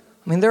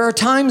I mean, there are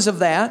times of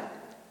that.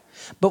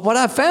 But what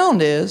I've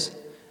found is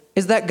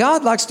that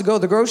God likes to go to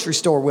the grocery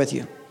store with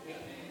you.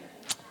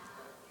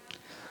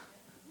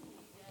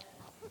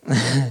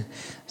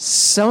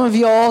 Some of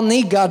you all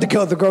need God to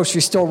go to the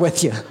grocery store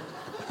with you.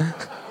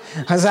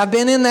 As I've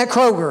been in that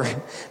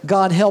Kroger,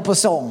 God help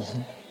us all.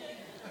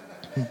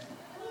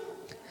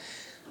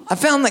 I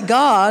found that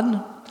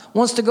God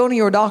wants to go to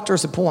your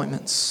doctor's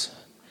appointments.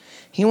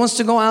 He wants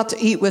to go out to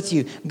eat with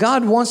you.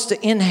 God wants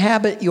to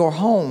inhabit your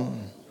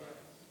home.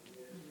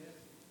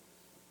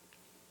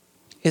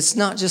 It's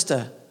not just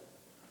a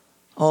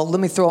Oh, let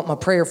me throw out my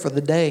prayer for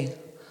the day.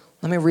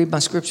 Let me read my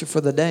scripture for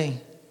the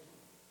day.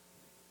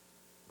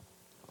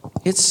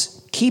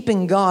 It's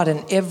keeping God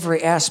in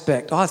every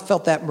aspect. Oh, I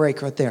felt that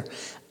break right there.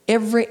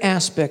 Every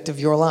aspect of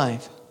your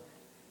life.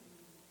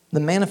 The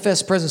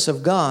manifest presence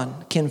of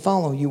God can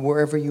follow you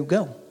wherever you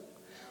go.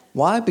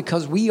 Why?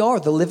 Because we are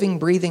the living,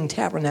 breathing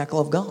tabernacle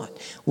of God.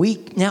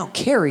 We now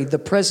carry the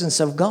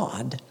presence of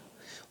God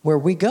where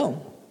we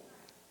go.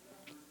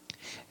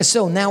 And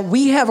so now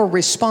we have a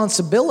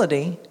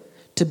responsibility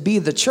to be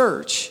the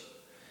church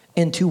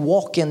and to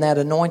walk in that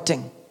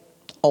anointing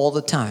all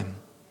the time.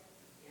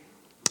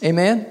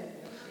 Amen?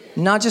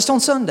 Not just on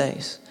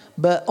Sundays,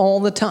 but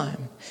all the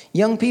time.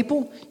 Young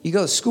people, you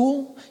go to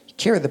school, you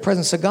carry the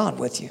presence of God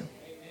with you.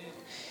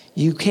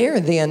 You carry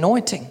the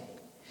anointing.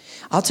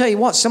 I'll tell you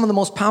what, some of the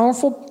most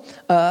powerful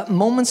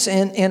moments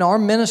in our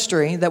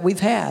ministry that we've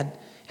had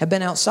have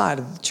been outside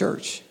of the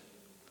church.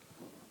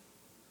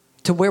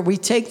 To where we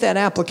take that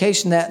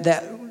application,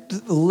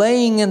 that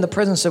laying in the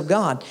presence of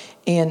God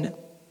and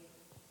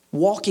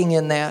walking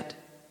in that,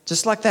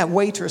 just like that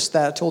waitress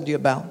that I told you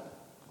about.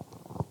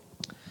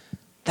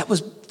 That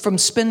was from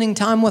spending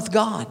time with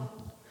God.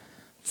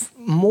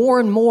 More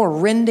and more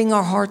rending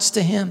our hearts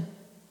to Him.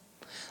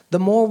 The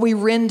more we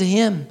rend to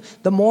Him,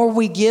 the more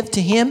we give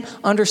to Him,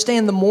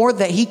 understand the more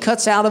that He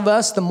cuts out of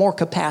us, the more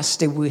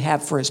capacity we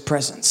have for His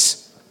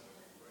presence.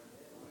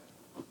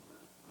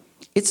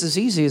 It's as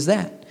easy as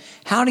that.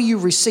 How do you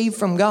receive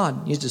from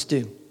God? You just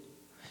do.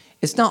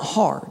 It's not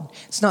hard.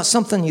 It's not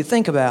something you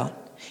think about.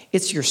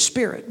 It's your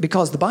spirit,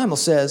 because the Bible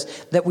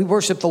says that we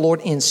worship the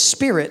Lord in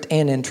spirit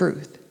and in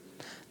truth.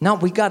 Now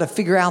we got to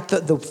figure out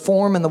the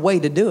form and the way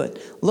to do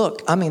it.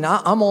 Look, I mean,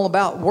 I'm all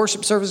about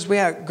worship services. We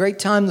had a great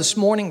time this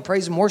morning,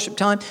 praise and worship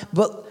time.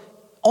 But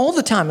all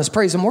the time is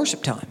praise and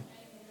worship time.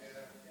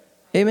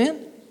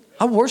 Amen?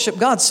 I worship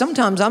God.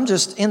 Sometimes I'm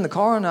just in the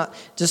car and I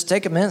just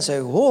take a minute and say,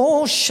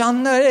 oh,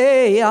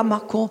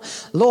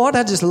 Lord,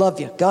 I just love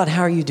you. God,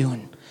 how are you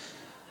doing?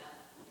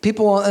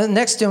 People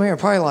next to me are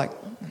probably like,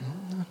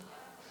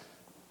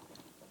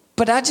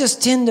 but I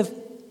just tend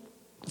to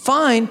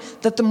find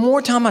that the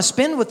more time I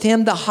spend with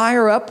Him, the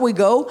higher up we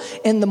go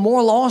and the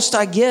more lost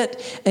I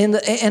get,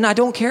 and I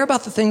don't care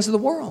about the things of the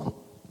world.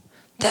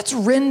 That's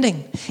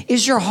rending.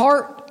 Is your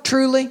heart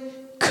truly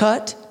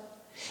cut?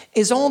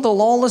 Is all the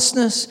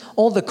lawlessness,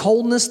 all the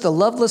coldness, the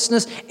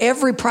lovelessness,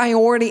 every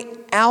priority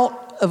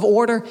out of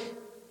order?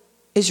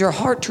 Is your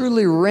heart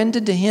truly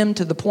rendered to Him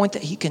to the point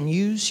that He can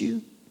use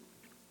you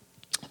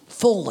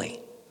fully?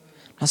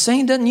 I'm not saying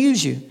He doesn't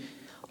use you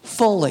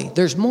fully.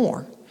 There's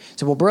more.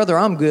 So, well, brother,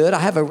 I'm good. I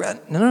have a...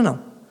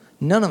 No.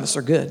 None of us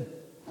are good.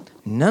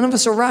 None of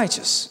us are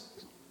righteous.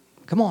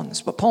 Come on,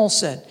 that's what Paul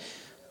said.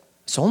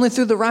 It's only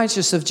through the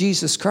righteousness of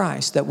Jesus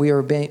Christ that we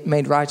are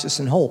made righteous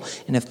and whole.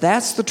 And if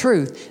that's the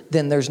truth,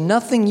 then there's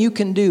nothing you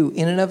can do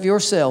in and of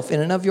yourself, in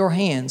and of your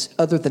hands,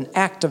 other than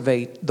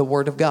activate the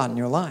Word of God in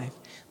your life,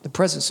 the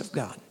presence of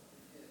God.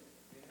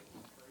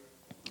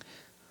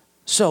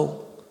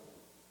 So,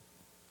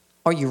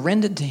 are you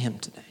rendered to Him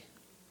today?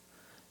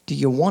 Do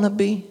you want to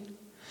be?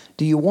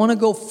 Do you want to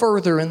go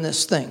further in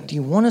this thing? Do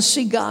you want to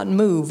see God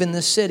move in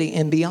this city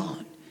and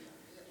beyond?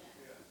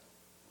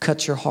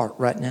 Cut your heart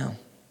right now.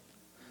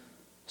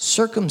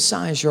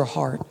 Circumcise your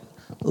heart.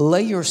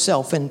 Lay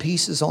yourself in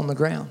pieces on the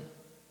ground.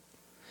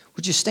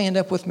 Would you stand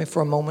up with me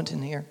for a moment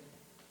in here?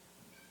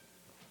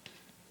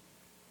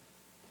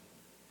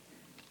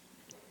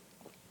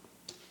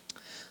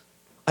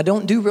 I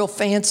don't do real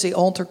fancy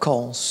altar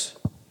calls.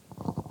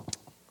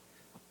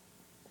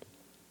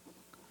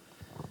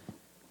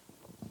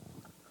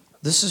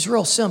 This is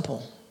real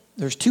simple.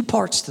 There's two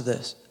parts to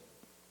this.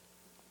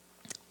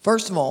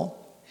 First of all,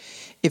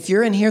 if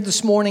you're in here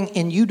this morning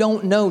and you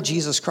don't know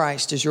Jesus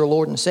Christ as your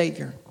Lord and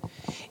Savior,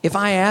 if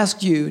I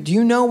asked you, do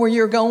you know where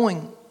you're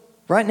going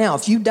right now?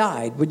 If you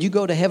died, would you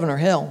go to heaven or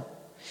hell?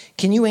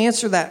 Can you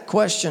answer that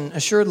question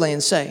assuredly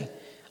and say,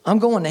 I'm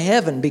going to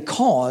heaven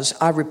because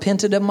I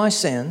repented of my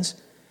sins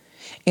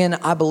and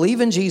I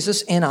believe in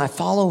Jesus and I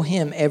follow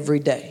Him every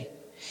day?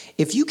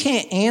 If you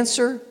can't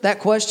answer that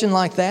question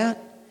like that,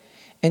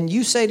 and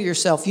you say to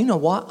yourself, you know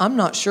what? I'm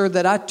not sure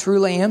that I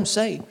truly am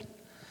saved.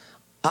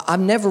 I've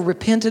never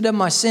repented of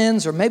my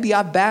sins, or maybe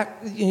I've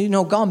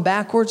gone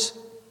backwards.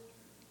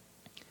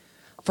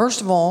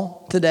 First of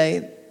all,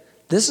 today,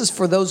 this is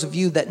for those of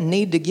you that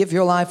need to give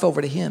your life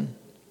over to Him,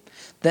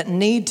 that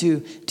need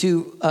to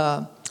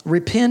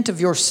repent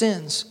of your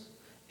sins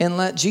and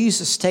let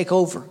Jesus take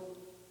over.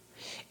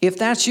 If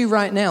that's you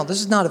right now,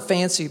 this is not a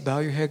fancy bow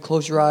your head,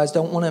 close your eyes,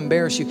 don't want to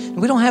embarrass you.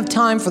 We don't have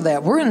time for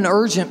that. We're in an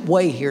urgent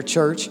way here,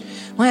 church.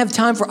 We don't have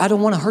time for, I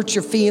don't want to hurt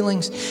your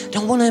feelings,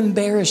 don't want to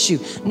embarrass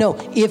you. No,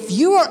 if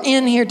you are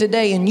in here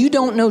today and you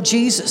don't know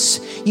Jesus,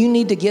 you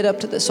need to get up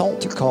to this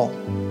altar call.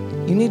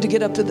 You need to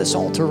get up to this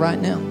altar right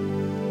now.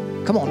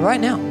 Come on, right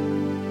now.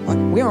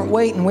 We aren't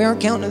waiting, we aren't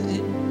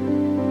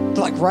counting,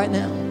 like right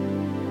now.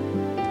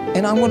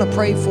 And I'm going to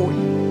pray for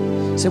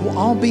you. Say, well,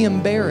 I'll be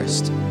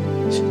embarrassed.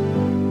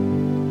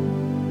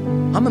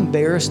 I'm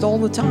embarrassed all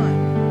the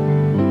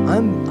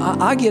time.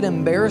 I get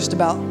embarrassed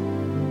about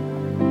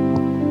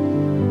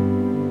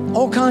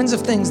all kinds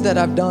of things that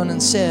I've done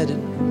and said,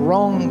 and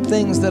wrong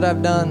things that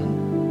I've done.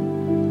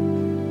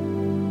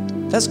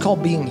 That's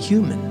called being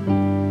human.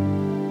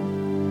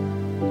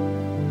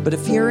 But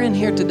if you're in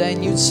here today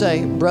and you'd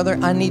say, brother,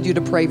 I need you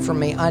to pray for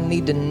me. I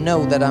need to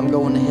know that I'm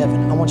going to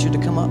heaven. I want you to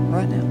come up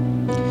right now.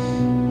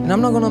 And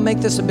I'm not going to make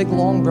this a big,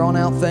 long,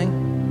 drawn-out thing.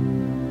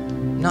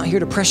 I'm not here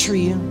to pressure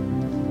you.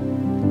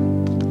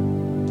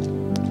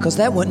 Because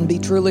that wouldn't be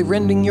truly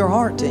rending your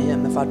heart to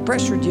Him if I'd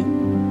pressured you.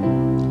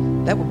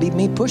 That would be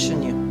me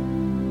pushing you.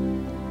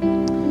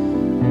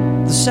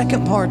 The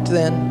second part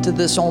then to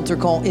this altar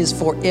call is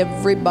for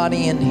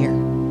everybody in here.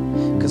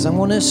 Because I'm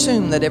going to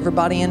assume that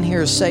everybody in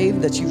here is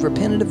saved, that you've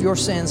repented of your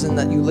sins, and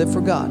that you live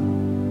for God.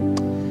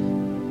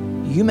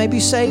 You may be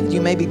saved,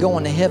 you may be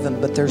going to heaven,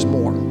 but there's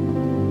more.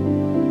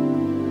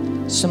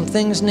 Some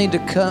things need to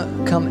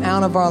come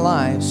out of our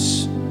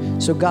lives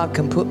so God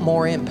can put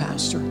more in,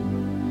 Pastor.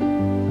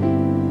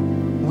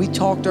 We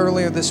talked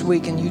earlier this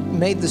week, and you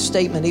made the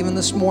statement, even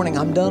this morning,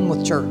 I'm done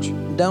with church.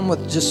 I'm done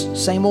with just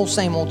same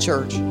old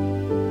church.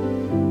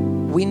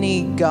 We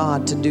need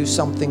God to do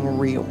something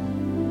real.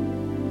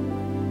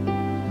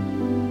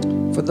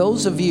 For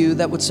those of you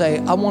that would say,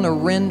 I want to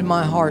rend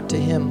my heart to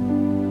Him,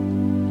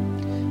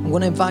 I'm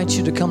going to invite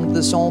you to come to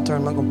this altar.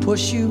 I'm not going to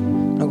push you.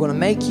 I'm not going to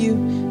make you.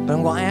 But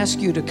I'm going to ask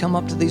you to come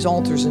up to these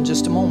altars in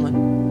just a moment.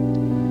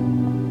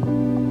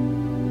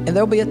 And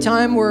there'll be a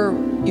time where,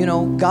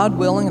 God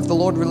willing, if the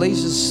Lord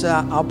releases,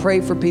 I'll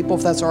pray for people,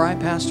 if that's all right,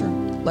 Pastor.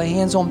 Lay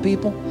hands on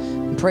people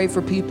and pray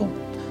for people.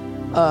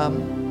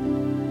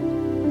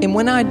 And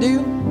when I do,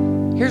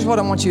 here's what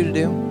I want you to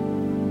do.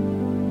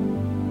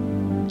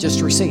 Just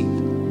receive.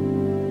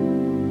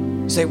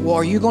 Say, well,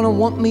 are you going to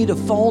want me to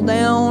fall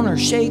down or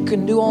shake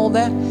and do all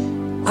that?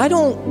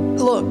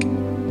 Look,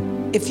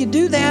 if you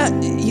do that,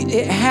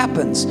 it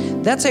happens.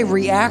 That's a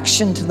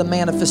reaction to the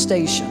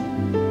manifestation.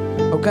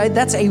 Okay?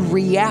 That's a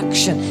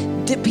reaction.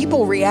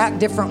 People react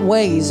different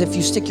ways if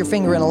you stick your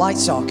finger in a light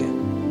socket.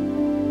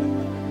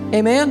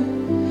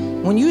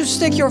 Amen? When you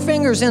stick your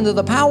fingers into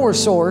the power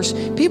source,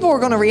 people are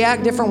going to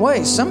react different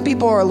ways. Some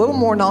people are a little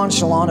more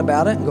nonchalant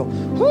about it and go,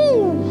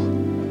 whoo!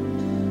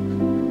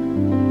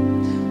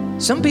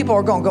 Some people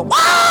are going to go,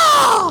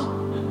 ah!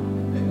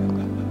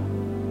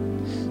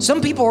 Some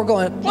people are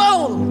going,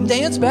 whoa,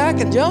 dance back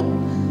and jump.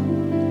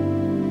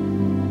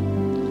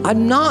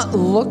 I'm not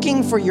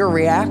looking for your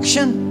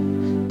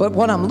reaction, but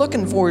what I'm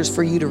looking for is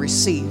for you to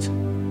receive.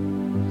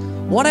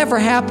 Whatever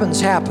happens,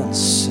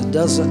 happens.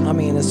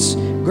 It's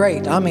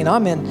great. I'm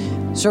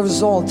in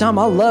services all the time.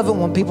 I love it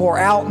when people are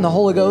out in the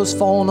Holy Ghost,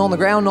 falling on the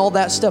ground and all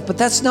that stuff, but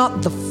that's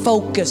not the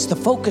focus. The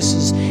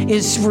focus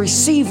is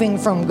receiving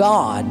from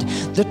God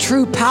the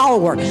true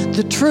power,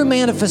 the true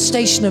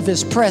manifestation of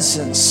His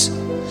presence.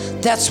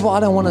 That's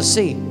what I want to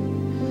see.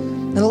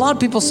 And a lot of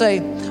people say,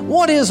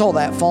 what is all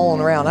that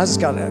falling around? I just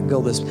got to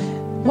go this.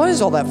 What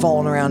is all that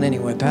falling around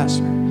anyway,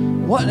 Pastor?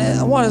 What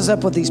is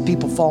up with these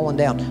people falling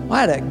down? Well,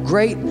 I had a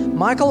great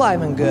Michael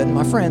Ivangood,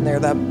 my friend there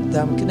that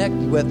I'm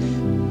connected with.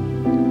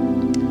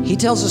 He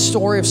tells a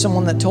story of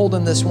someone that told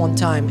him this one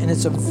time, and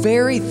it's a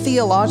very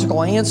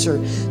theological answer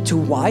to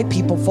why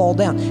people fall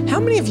down. How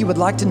many of you would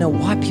like to know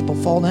why people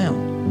fall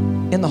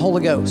down in the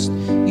Holy Ghost?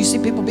 You see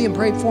people being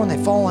prayed for and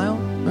they fall out,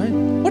 right?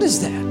 What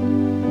is that?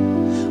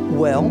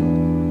 Well,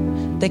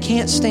 they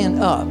can't stand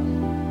up.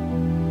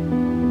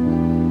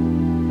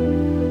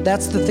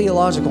 That's the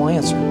theological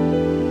answer.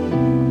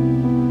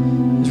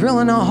 It's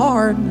really not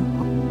hard.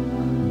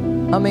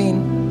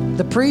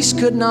 The priests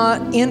could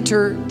not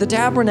enter the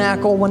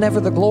tabernacle whenever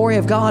the glory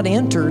of God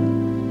entered.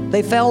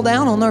 They fell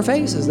down on their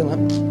faces. They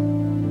went,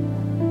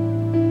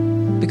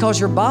 because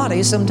your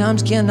body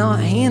sometimes cannot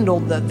handle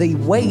the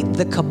weight,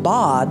 the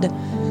kabod,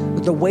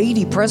 the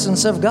weighty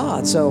presence of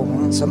God. So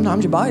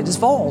sometimes your body just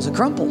falls, it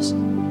crumples.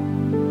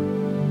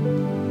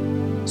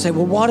 Say,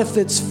 well, what if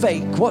it's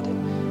fake? Why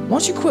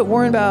don't you quit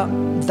worrying about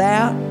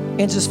that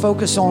and just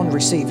focus on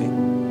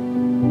receiving?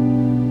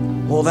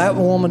 Well, that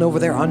woman over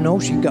there, I know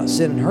she got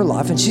sin in her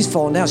life and she's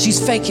falling down. She's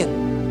faking.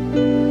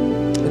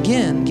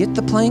 Again, get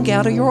the plank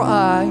out of your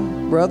eye,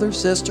 brother,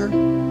 sister,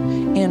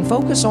 and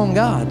focus on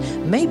God.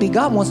 Maybe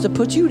God wants to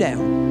put you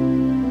down.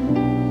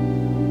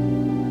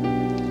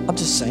 I'm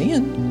just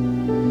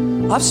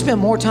saying. I've spent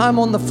more time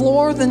on the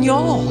floor than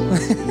y'all.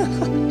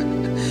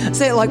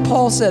 Say it like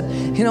Paul said,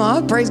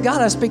 I praise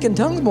God, I speak in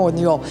tongues more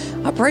than you all.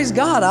 I praise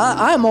God,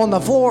 I'm on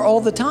the floor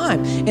all the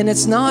time. And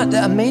it's not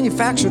a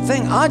manufactured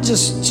thing. I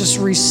just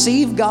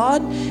receive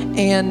God,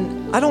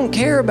 and I don't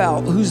care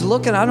about who's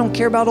looking. I don't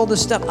care about all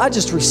this stuff. I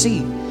just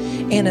receive.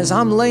 And as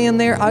I'm laying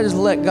there, I just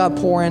let God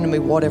pour into me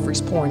whatever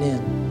He's pouring in.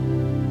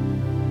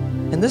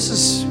 And this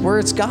is where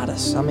it's got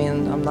us.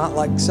 I'm not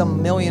like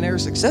some millionaire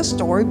success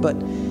story, but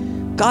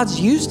God's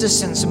used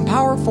us in some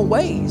powerful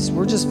ways.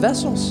 We're just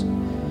vessels.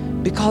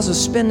 Because of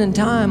spending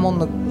time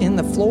in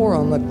the floor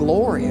on the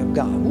glory of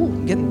God. Ooh,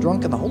 I'm getting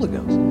drunk in the Holy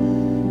Ghost.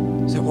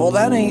 So, well,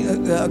 that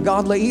ain't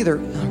godly either.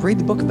 Read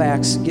the book of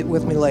Acts. Get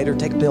with me later.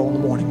 Take a pill in the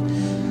morning.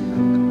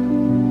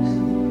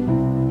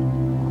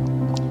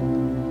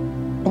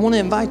 I want want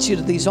to invite you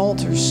to these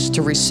altars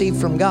to receive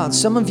from God.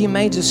 Some of you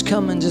may just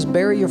come and just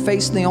bury your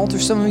face in the altar.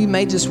 Some of you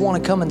may just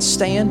want to come and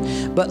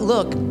stand. But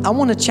look, I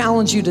want to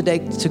challenge you today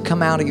to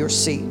come out of your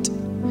seat.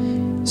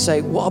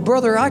 Say, well,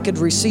 brother, I could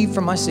receive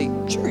from my seat.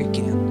 Sure you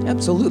can,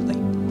 absolutely.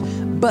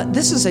 But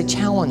this is a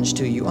challenge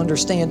to you,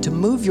 understand, to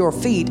move your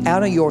feet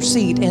out of your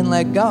seat and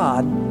let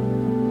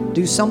God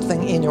do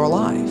something in your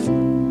life.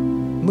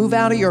 Move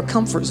out of your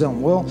comfort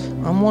zone. Well,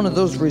 I'm one of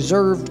those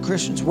reserved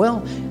Christians.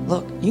 Well,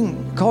 look, you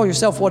can call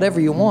yourself whatever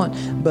you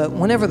want, but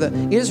whenever the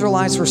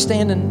Israelites were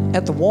standing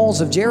at the walls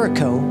of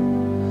Jericho,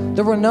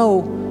 there were no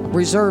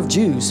reserved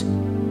Jews.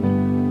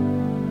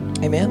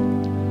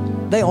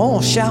 Amen? They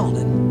all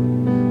shouted.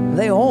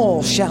 They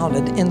all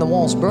shouted and the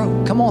walls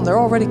broke. Come on, they're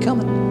already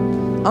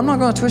coming. I'm not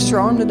going to twist your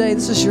arm today.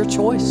 This is your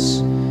choice.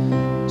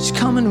 Just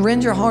come and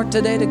rend your heart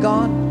today to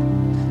God.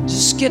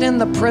 Just get in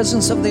the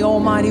presence of the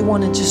Almighty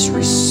One and just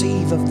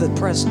receive of the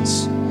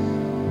presence.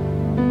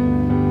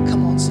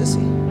 Come on,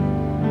 sissy.